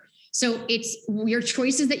after. So it's your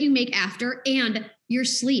choices that you make after and your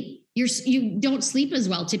sleep. You don't sleep as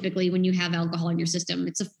well typically when you have alcohol in your system.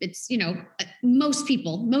 It's most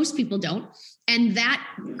people don't. And that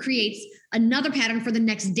creates another pattern for the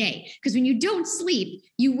next day. Because when you don't sleep,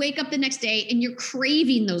 you wake up the next day and you're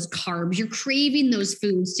craving those carbs, you're craving those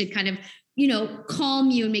foods to kind of, calm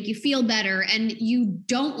you and make you feel better. And you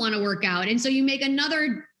don't want to work out. And so you make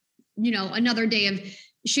another day of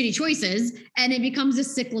shitty choices and it becomes a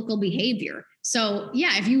cyclical behavior. So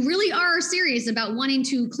yeah, if you really are serious about wanting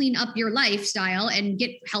to clean up your lifestyle and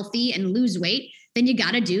get healthy and lose weight, then you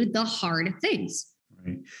got to do the hard things.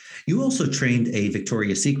 Right. You also trained a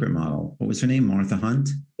Victoria's Secret model. What was her name? Martha Hunt?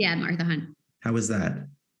 Yeah, Martha Hunt. How was that?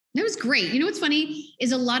 That was great. What's funny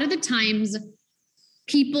is a lot of the times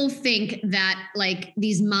people think that like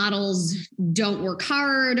these models don't work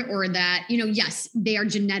hard or that, yes, they are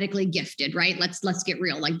genetically gifted, right? Let's get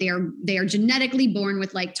real. Like they are genetically born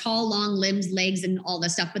with like tall, long limbs, legs, and all that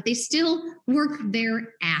stuff, but they still work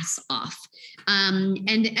their ass off.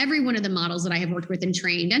 And every one of the models that I have worked with and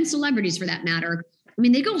trained, and celebrities for that matter,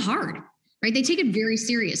 they go hard, right? They take it very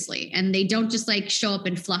seriously and they don't just like show up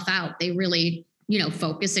and fluff out. They really,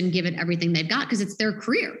 focus and give it everything they've got because it's their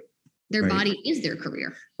career. Their body is their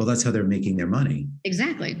career. Well, that's how they're making their money.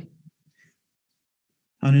 Exactly.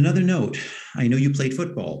 On another note, I know you played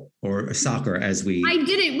football or soccer I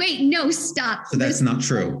didn't. Wait, no, stop. So that's not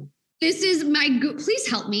true. This is please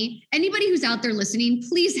help me. Anybody who's out there listening,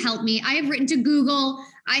 please help me. I have written to Google.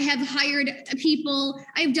 I have hired people.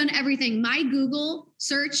 I've done everything. My Google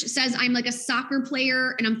search says I'm like a soccer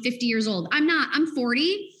player and I'm 50 years old. I'm not. I'm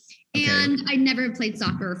 40. Okay. And I never played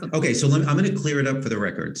soccer or football. Okay, so I'm going to clear it up for the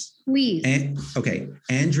records. Please.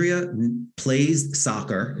 Andrea plays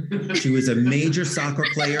soccer. She was a major soccer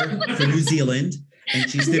player for New Zealand, and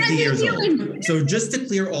she's 50 years old. So just to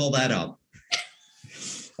clear all that up.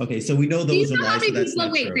 Okay, so we know those are lies, so that's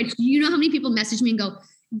not true. Rich, do you know how many people message me and go,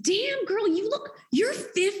 damn, girl, you're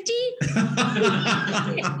 50?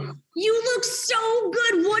 You look so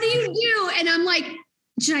good. What do you do? And I'm like,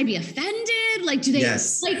 should I be offended? Like, do they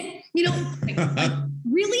Yes. like,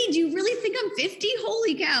 really, do you really think I'm 50?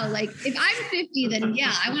 Holy cow. Like if I'm 50, then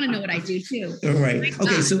yeah, I want to know what I do too. All right.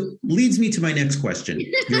 Okay. So leads me to my next question.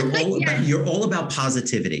 You're all about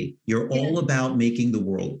positivity. You're all about making the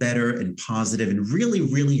world better and positive and really,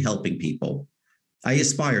 really helping people. I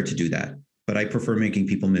aspire to do that, but I prefer making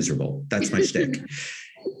people miserable. That's my shtick.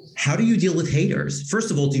 How do you deal with haters?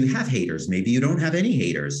 First of all, do you have haters? Maybe you don't have any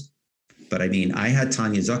haters. But I mean, I had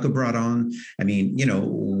Tanya Zuckerbrot on. I mean,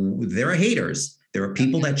 there are haters. There are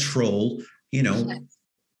people that troll,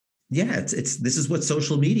 this is what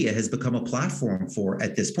social media has become a platform for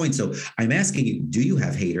at this point. So I'm asking you, do you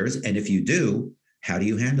have haters? And if you do, how do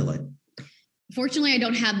you handle it? Fortunately, I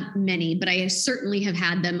don't have many, but I certainly have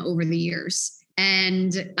had them over the years.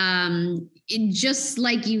 And just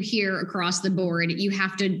like you hear across the board, you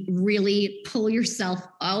have to really pull yourself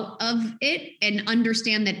out of it and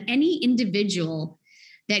understand that any individual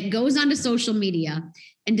that goes onto social media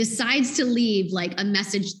and decides to leave like a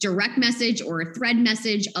message, direct message or a thread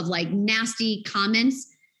message of like nasty comments,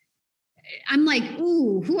 I'm like,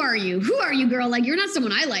 ooh, who are you? Who are you, girl? Like, you're not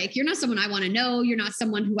someone I like. You're not someone I want to know. You're not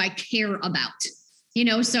someone who I care about,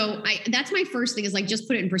 So that's my first thing is like, just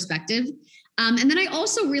put it in perspective. And then I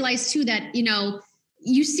also realized too that,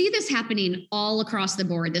 you see this happening all across the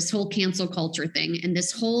board, this whole cancel culture thing and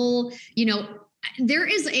this whole, there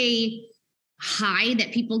is a high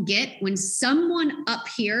that people get when someone up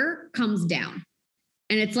here comes down.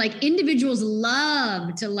 And it's like individuals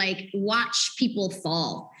love to like watch people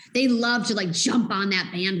fall. They love to like jump on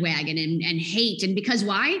that bandwagon and hate. And because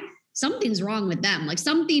why? Something's wrong with them. Like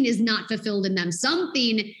something is not fulfilled in them.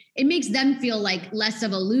 It makes them feel like less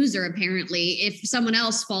of a loser, apparently, if someone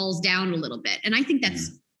else falls down a little bit. And I think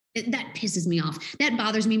that pisses me off. That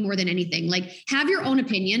bothers me more than anything. Like, have your own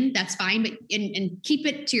opinion. That's fine, but and keep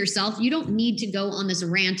it to yourself. You don't need to go on this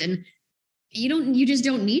rant, and you just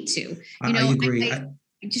don't need to. I agree.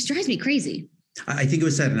 It just drives me crazy. I think it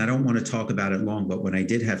was said, and I don't want to talk about it long, but when I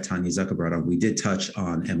did have Tanya Zuckerbrot on, we did touch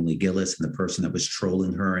on Emily Gillis and the person that was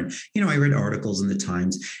trolling her. And, I read articles in the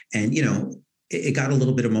Times and, it got a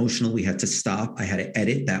little bit emotional. We had to stop. I had to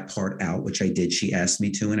edit that part out, which I did. She asked me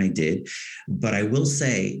to, and I did. But I will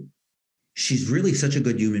say, she's really such a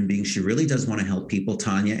good human being. She really does want to help people,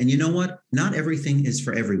 Tanya. And you know what? Not everything is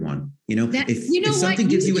for everyone. If something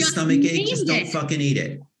gives you a stomach ache, just don't fucking eat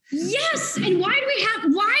it. Yes. And why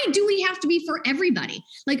do we have to be for everybody?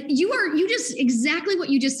 Like you just exactly what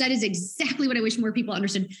you just said is exactly what I wish more people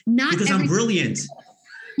understood. Because I'm brilliant.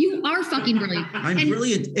 You are fucking brilliant. I'm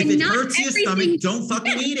brilliant. If it hurts your stomach, don't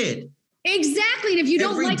fucking eat it. Exactly. And if you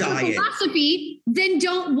don't like the philosophy, then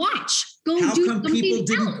don't watch. How come people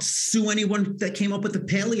didn't sue anyone that came up with the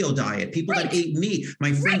paleo diet? People that ate meat.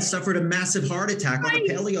 My friend suffered a massive heart attack on the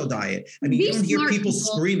paleo diet. I mean, you don't hear people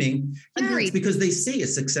screaming. Agreed. It's because they see a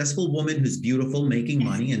successful woman who's beautiful, making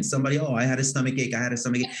money, and somebody, I had a stomach ache.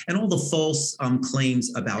 And all the false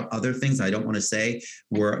claims about other things I don't want to say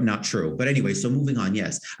were not true. But anyway, so moving on.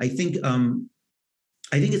 Yes, I think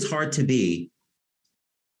it's hard to be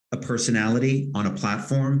a personality on a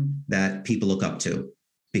platform that people look up to.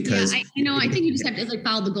 Because I think you just have to like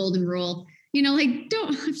follow the golden rule.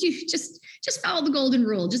 If you just follow the golden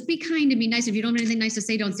rule. Just be kind and be nice. If you don't have anything nice to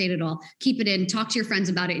say, don't say it at all. Keep it in. Talk to your friends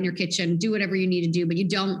about it in your kitchen. Do whatever you need to do, but you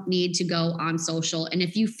don't need to go on social. And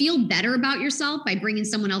if you feel better about yourself by bringing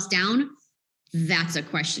someone else down, that's a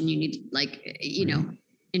question you need to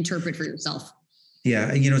interpret for yourself. Yeah,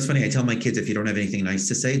 it's funny. I tell my kids, if you don't have anything nice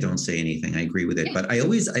to say, don't say anything. I agree with it, but I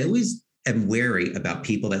always am wary about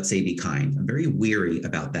people that say be kind. I'm very weary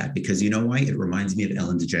about that because you know why? It reminds me of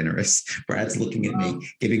Ellen DeGeneres. Brad's looking at me,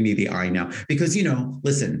 giving me the eye now because,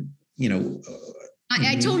 listen,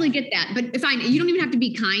 I totally get that, but fine. You don't even have to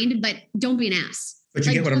be kind, but don't be an ass. But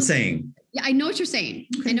you get what I'm saying. Yeah, I know what you're saying.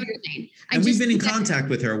 Okay. I know what you're saying. And we've been in contact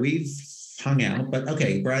with her. We've hung out, but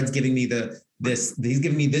okay, Brad's giving me he's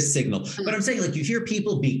giving me this signal. But I'm saying, like, you hear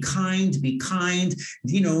people be kind, they're on television.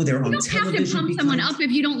 You don't have to pump someone up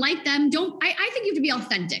if you don't like them. I think you have to be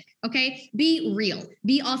authentic. Okay. Be real,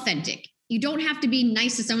 be authentic. You don't have to be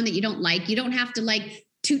nice to someone that you don't like. You don't have to like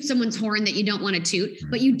toot someone's horn that you don't want to toot,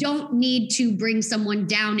 but you don't need to bring someone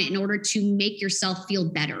down in order to make yourself feel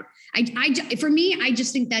better. For me, I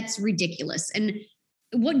just think that's ridiculous. And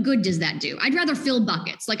what good does that do? I'd rather fill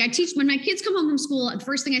buckets. Like I teach when my kids come home from school, the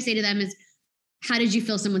first thing I say to them is, how did you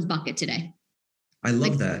fill someone's bucket today? I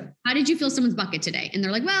love that. How did you fill someone's bucket today? And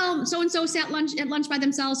they're like, well, so-and-so sat at lunch by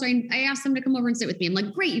themselves. So I asked them to come over and sit with me. I'm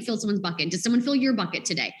like, great, you filled someone's bucket. Did someone fill your bucket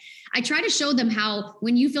today? I try to show them how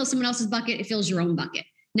when you fill someone else's bucket, it fills your own bucket.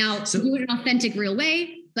 Now, do it in an authentic, real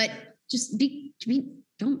way, but just be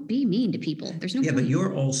don't be mean to people. There's no Yeah, point. but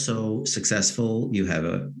you're also successful. You have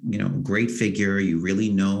a, great figure. You really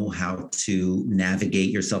know how to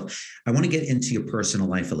navigate yourself. I want to get into your personal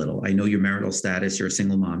life a little. I know your marital status. You're a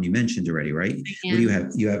single mom. You mentioned already, right? What do you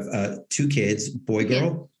have? You have 2 kids, boy,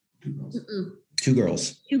 girl? Mm-mm. 2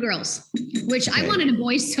 girls. 2 girls, which Okay. I wanted a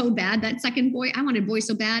boy so bad. That second boy, I wanted a boy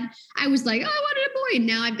so bad. I was like, oh, I wanted a boy. And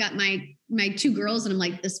now I've got my 2 girls, and I'm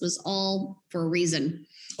like, this was all for a reason.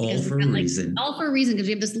 All for a reason. All for a reason, because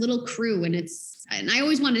we have this little crew, and I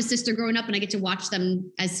always wanted a sister growing up, and I get to watch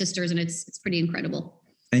them as sisters, and it's pretty incredible.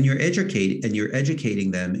 And you're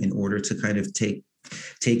educating them in order to kind of take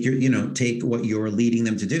take what you're leading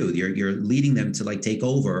them to do. You're leading them to like take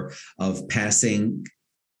over of passing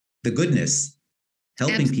the goodness,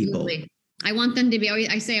 helping Absolutely. people. I want them to be,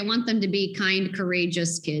 I say, I want them to be kind,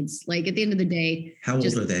 courageous kids. Like at the end of the day. How old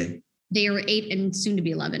are they? They are 8 and soon to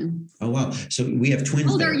be 11. Oh, wow. So we have twins.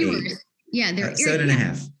 Oh, that they're are yours. 8. Yeah, they're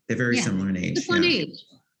 7.5. They're very Yeah. similar in age. It's a fun Yeah. age.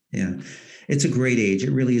 Yeah. It's a great age.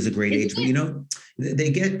 It really is a great age. Isn't But,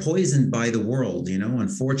 they get poisoned by the world,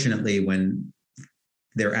 unfortunately, when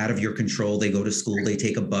they're out of your control, they go to school, they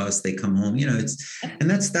take a bus, they come home, and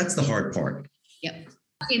that's the hard part. Yep.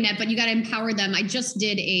 In that, but you got to empower them. I just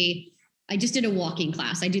did a walking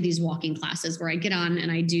class. I do these walking classes where I get on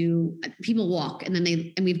and people walk, and then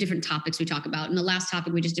we have different topics we talk about. And the last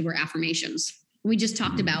topic we just did were affirmations. We just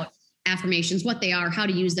talked about affirmations, what they are, how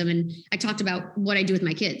to use them. And I talked about what I do with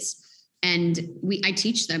my kids. And I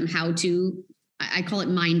teach them how to, I call it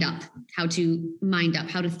mind up, how to mind up,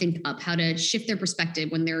 how to think up, how to shift their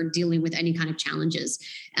perspective when they're dealing with any kind of challenges.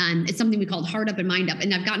 And it's something we call heart up and mind up.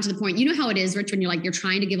 And I've gotten to the point, you know how it is, Rich, when you're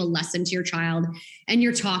trying to give a lesson to your child and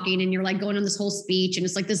you're talking and you're like going on this whole speech and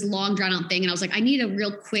it's like this long drawn out thing. And I was like, I need a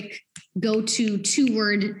real quick go-to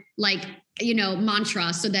 2-word,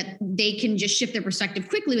 mantra so that they can just shift their perspective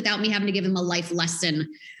quickly without me having to give them a life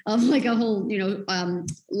lesson of like a whole,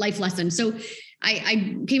 life lesson. So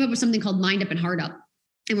I came up with something called Mind Up and Heart Up.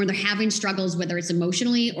 And when they're having struggles, whether it's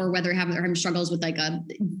emotionally or whether they're having struggles with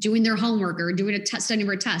doing their homework or doing a test, studying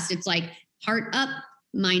for a test, it's like heart up,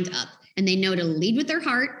 mind up. And they know to lead with their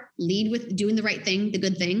heart, lead with doing the right thing, the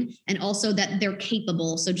good thing, and also that they're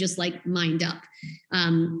capable. So just like mind up.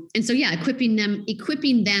 And so, yeah, equipping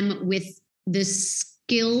them with this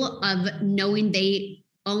skill of knowing they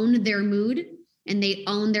own their mood and they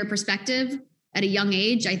own their perspective at a young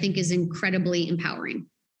age, I think is incredibly empowering.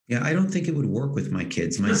 Yeah, I don't think it would work with my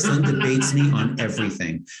kids. My son debates me on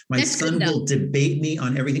everything. My son will debate me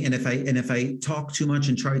on everything. And if I talk too much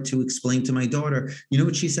and try to explain to my daughter, you know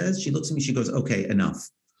what she says? She looks at me, she goes, okay, enough.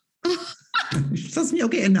 She tells me,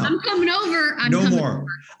 okay, enough. I'm coming over. No more.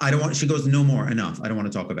 I don't want, she goes, no more, enough. I don't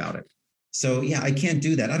want to talk about it. So yeah, I can't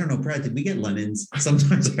do that. I don't know, Brad, did we get lemons?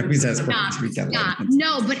 Sometimes I always ask Brad, did we get lemons?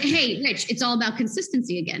 No, but hey, Rich, it's all about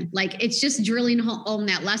consistency again. Like it's just drilling home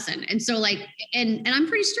that lesson. And so and I'm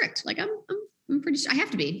pretty strict. Like I'm pretty, I have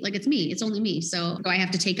to be, like, it's me, it's only me. So I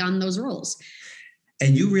have to take on those roles.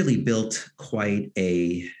 And you really built quite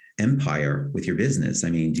a empire with your business. I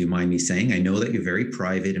mean, do you mind me saying, I know that you're very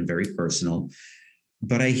private and very personal,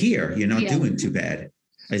 but I hear you're not doing too bad.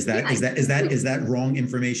 Is that wrong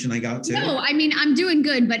information I got too? No, I mean, I'm doing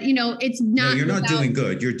good, but it's not. No, you're not doing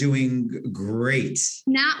good. You're doing great.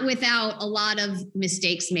 Not without a lot of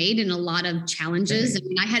mistakes made and a lot of challenges. Okay. I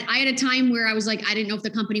mean, I had a time where I was like, I didn't know if the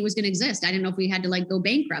company was going to exist. I didn't know if we had to go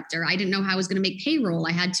bankrupt, or I didn't know how I was going to make payroll.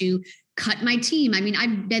 I had to cut my team. I mean,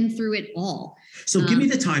 I've been through it all. So give me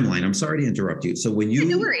the timeline. I'm sorry to interrupt you. So when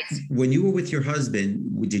you were with your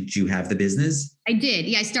husband, did you have the business? I did.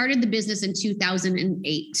 Yeah. I started the business in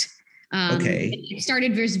 2008. Okay. It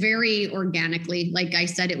started very organically. Like I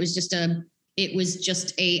said, it was just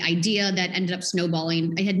a idea that ended up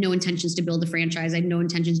snowballing. I had no intentions to build a franchise. I had no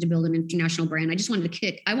intentions to build an international brand. I just wanted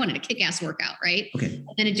a kick-ass workout. Right. Okay.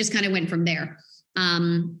 And it just kind of went from there.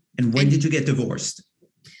 And when did you get divorced?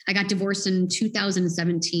 I got divorced in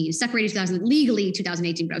 2017, separated legally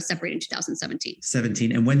 2018, but I was separated in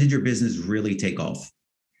 2017. And when did your business really take off?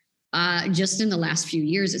 Just in the last few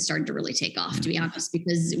years, it started to really take off, to be honest,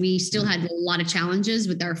 because we still had a lot of challenges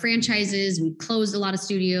with our franchises. We closed a lot of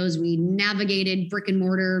studios. We navigated brick and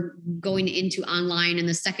mortar going into online. And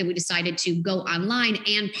the second we decided to go online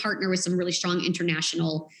and partner with some really strong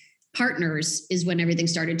international partners is when everything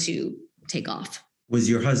started to take off. Was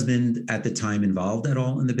your husband at the time involved at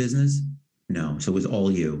all in the business? No. So it was all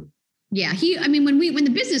you. Yeah. When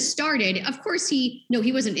the business started, of course he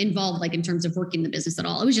wasn't involved in terms of working the business at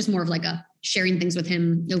all. It was just more of a sharing things with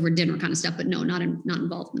him over dinner kind of stuff, but no, not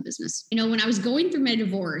involved in the business. When I was going through my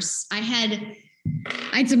divorce, I had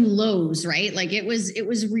some lows, right? It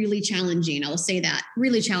was really challenging. I'll say that,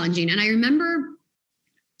 really challenging. And I remember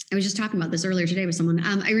I was just talking about this earlier today with someone.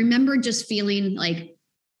 I remember just feeling like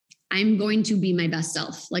I'm going to be my best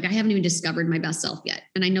self. Like I haven't even discovered my best self yet.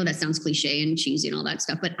 And I know that sounds cliche and cheesy and all that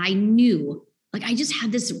stuff, but I knew, like, I just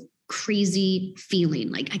had this crazy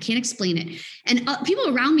feeling. Like I can't explain it. And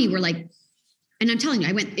people around me were like, and I'm telling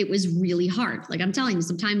you, it was really hard. Like I'm telling you,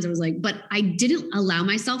 sometimes I was like, but I didn't allow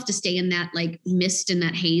myself to stay in that like mist and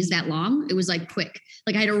that haze that long. It was like quick.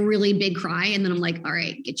 Like I had a really big cry and then I'm like, all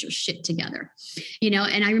right, get your shit together,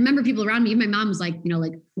 And I remember people around me, even my mom was like,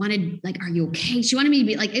 wanted like, are you okay? She wanted me to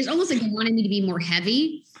be like, it's almost like they wanted me to be more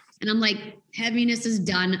heavy. And I'm like, heaviness is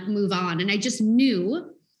done, move on. And I just knew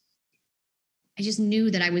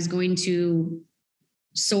that I was going to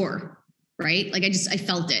soar. Right. Like I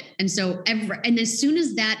felt it. And so and as soon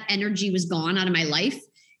as that energy was gone out of my life,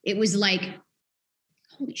 it was like,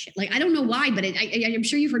 holy shit. Like, I don't know why, but I'm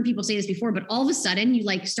sure you've heard people say this before, but all of a sudden you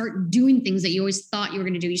like start doing things that you always thought you were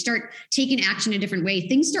going to do. You start taking action a different way.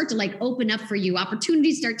 Things start to like open up for you.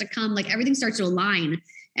 Opportunities start to come, like everything starts to align.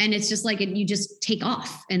 And it's just like, you just take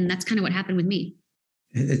off. And that's kind of what happened with me.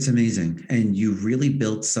 It's amazing. And you really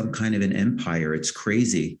built some kind of an empire. It's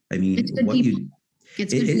crazy. I mean,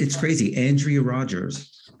 it's crazy. Andrea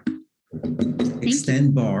Rogers,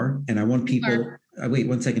 Extend Bar. And I want people, wait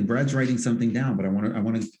 1 second. Brad's writing something down, but I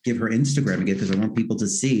want to give her Instagram again because I want people to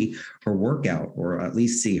see her workout or at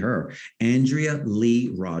least see her. Andrea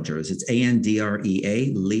Lee Rogers. It's Andrea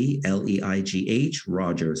Lee, Leigh,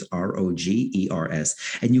 Rogers, Rogers.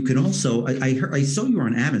 And you can also, I saw you were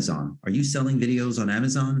on Amazon. Are you selling videos on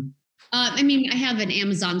Amazon? I mean, I have an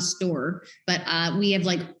Amazon store, but we have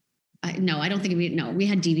like, no, I don't think we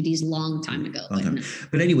had DVDs long time ago.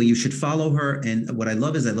 But anyway, you should follow her. And what I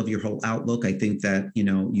love is I love your whole outlook. I think that,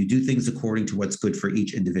 you do things according to what's good for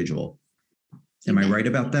each individual. Am I right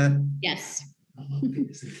about that? Yes.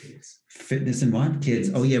 Fitness and what? Kids.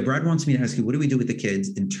 Oh yeah. Brad wants me to ask you, what do we do with the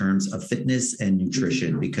kids in terms of fitness and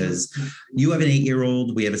nutrition? Because you have an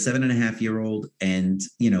 8-year-old, we have a 7.5-year-old, and,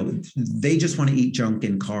 they just want to eat junk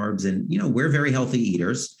and carbs. And, we're very healthy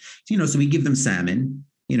eaters, so we give them salmon.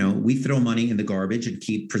 We throw money in the garbage and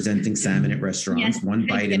keep presenting salmon at restaurants. Yes. One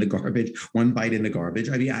bite in the garbage.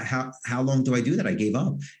 I mean, how long do I do that? I gave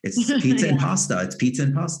up. It's pizza and pasta. It's pizza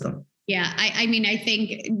and pasta. Yeah. I mean, I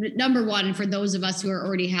think number one, for those of us who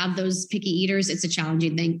already have those picky eaters, it's a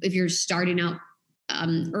challenging thing. If you're starting out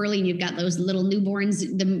early and you've got those little newborns,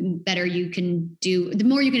 the better you can do, the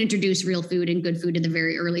more you can introduce real food and good food at the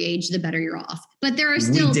very early age, the better you're off. But there are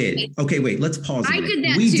still. We did. Okay, wait, let's pause. I did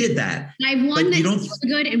that. We did that. I have one that's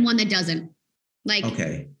good and one that doesn't. Like,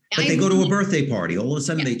 okay. But they go to a birthday party. All of a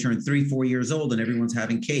sudden they turn 3-4 years old and everyone's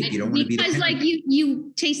having cake. You don't want to be because like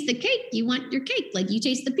you taste the cake. You want your cake. Like you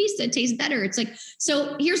taste the pizza, it tastes better. It's like,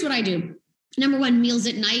 so here's what I do. Number one, meals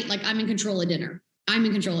at night. Like I'm in control of dinner.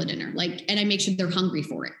 Like, and I make sure they're hungry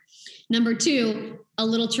for it. Number two, a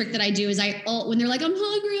little trick that I do is when they're like, I'm so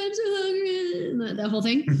hungry, the whole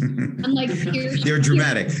thing. I'm like, they're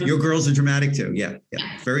dramatic. Your girls are dramatic too. Yeah.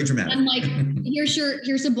 Very dramatic. I'm like,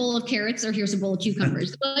 here's a bowl of carrots or here's a bowl of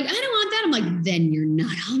cucumbers. They're like, I don't want that. I'm like, then you're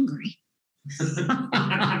not hungry.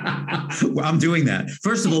 Well, I'm doing that.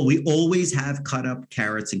 First of all, we always have cut up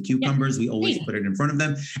carrots and cucumbers. We always put it in front of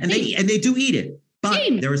them and they do eat it. But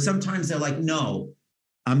there are sometimes they're like, no,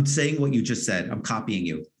 I'm saying what you just said. I'm copying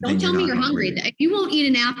you. Don't tell me you're hungry. If you won't eat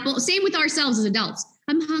an apple, same with ourselves as adults.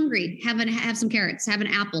 I'm hungry. Have some carrots, have an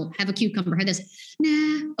apple, have a cucumber, have this.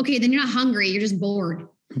 Nah. Okay. Then you're not hungry. You're just bored.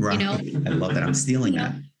 Right. I love that. I'm stealing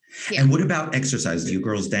that. Yeah. And what about exercise? Do you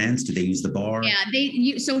girls dance? Do they use the bar?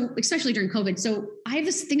 Yeah, so especially during COVID. So I have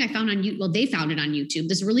this thing I found on YouTube. Well, they found it on YouTube,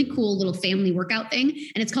 this really cool little family workout thing.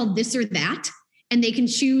 And it's called This or That. And they can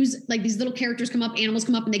choose, like these little characters come up, animals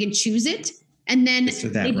come up, and they can choose it. And then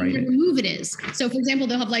they whatever move it is. So for example,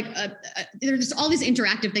 they'll have like, there's just all these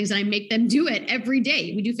interactive things and I make them do it every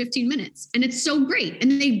day. We do 15 minutes and it's so great.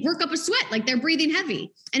 And then they work up a sweat, like they're breathing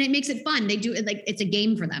heavy and it makes it fun. They do it like it's a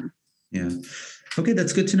game for them. Yeah. Okay.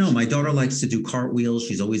 That's good to know. My daughter likes to do cartwheels.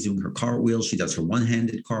 She's always doing her cartwheels. She does her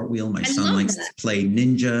one-handed cartwheel. My son likes to play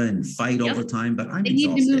ninja and fight all the time, but I'm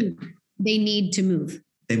exhausted. They need to move.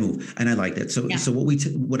 They move. And I like that. So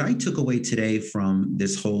what I took away today from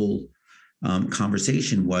this whole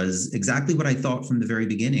conversation was exactly what I thought from the very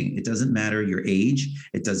beginning. It doesn't matter your age.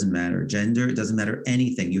 It doesn't matter gender. It doesn't matter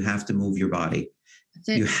anything. You have to move your body.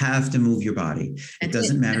 You have to move your body. It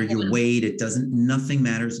doesn't matter your weight. Nothing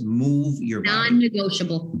matters. Move your body.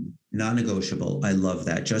 Non-negotiable. I love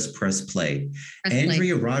that. Just press play.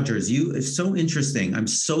 Andrea Rogers, it's so interesting. I'm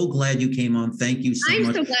so glad you came on. Thank you so much.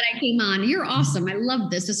 I'm so glad I came on. You're awesome. I love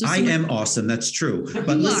this. I am awesome. That's true.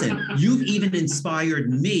 But listen, you've even inspired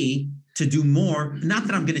me to do more. Not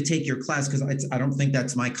that I'm going to take your class, because I don't think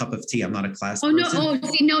that's my cup of tea. I'm not a class person. No.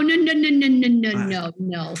 See,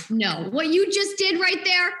 no. What you just did right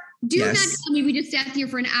there, not tell me we just sat here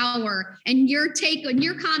for an hour and your take on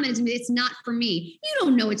your comment is it's not for me. You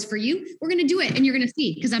don't know it's for you. We're going to do it and you're going to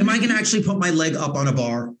see. Am I going to actually put my leg up on a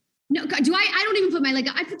bar? No, do I? I don't even put my leg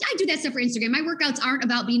up. I do that stuff for Instagram. My workouts aren't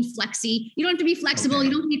about being flexy. You don't have to be flexible. Okay.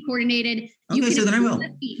 You don't have to be coordinated. So then I will.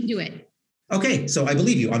 Do it. Okay, so I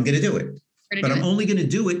believe you. I'm going to do it. But I'm only going to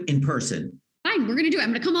do it in person. Fine, we're going to do it.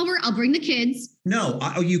 I'm going to come over. I'll bring the kids. No,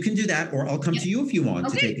 you can do that, or I'll come to you if you want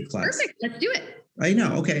to take a class. Perfect. Let's do it. I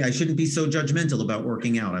know. Okay, I shouldn't be so judgmental about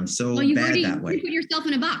working out. I'm so bad that way. You put yourself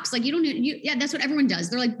in a box. Like that's what everyone does.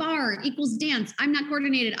 They're like, bar equals dance. I'm not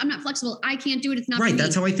coordinated. I'm not flexible. I can't do it. It's not right.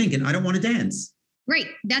 That's how I think, and I don't want to dance. Right.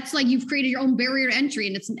 That's like you've created your own barrier to entry,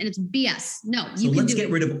 and it's BS. No, so let's get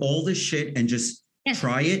rid of all this shit and just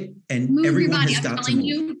try it. And move everyone has got to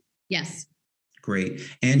move. Yes. Great.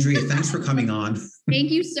 Andrea, thanks for coming on. Thank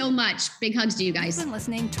you so much. Big hugs to you guys. You've been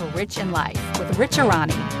listening to Rich in Life with Rich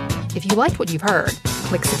Arani. If you liked what you've heard,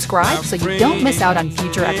 click subscribe so you don't miss out on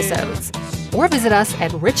future episodes. Or visit us at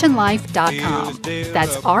richinlife.com.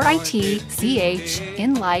 That's RITCH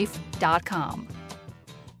in life.com.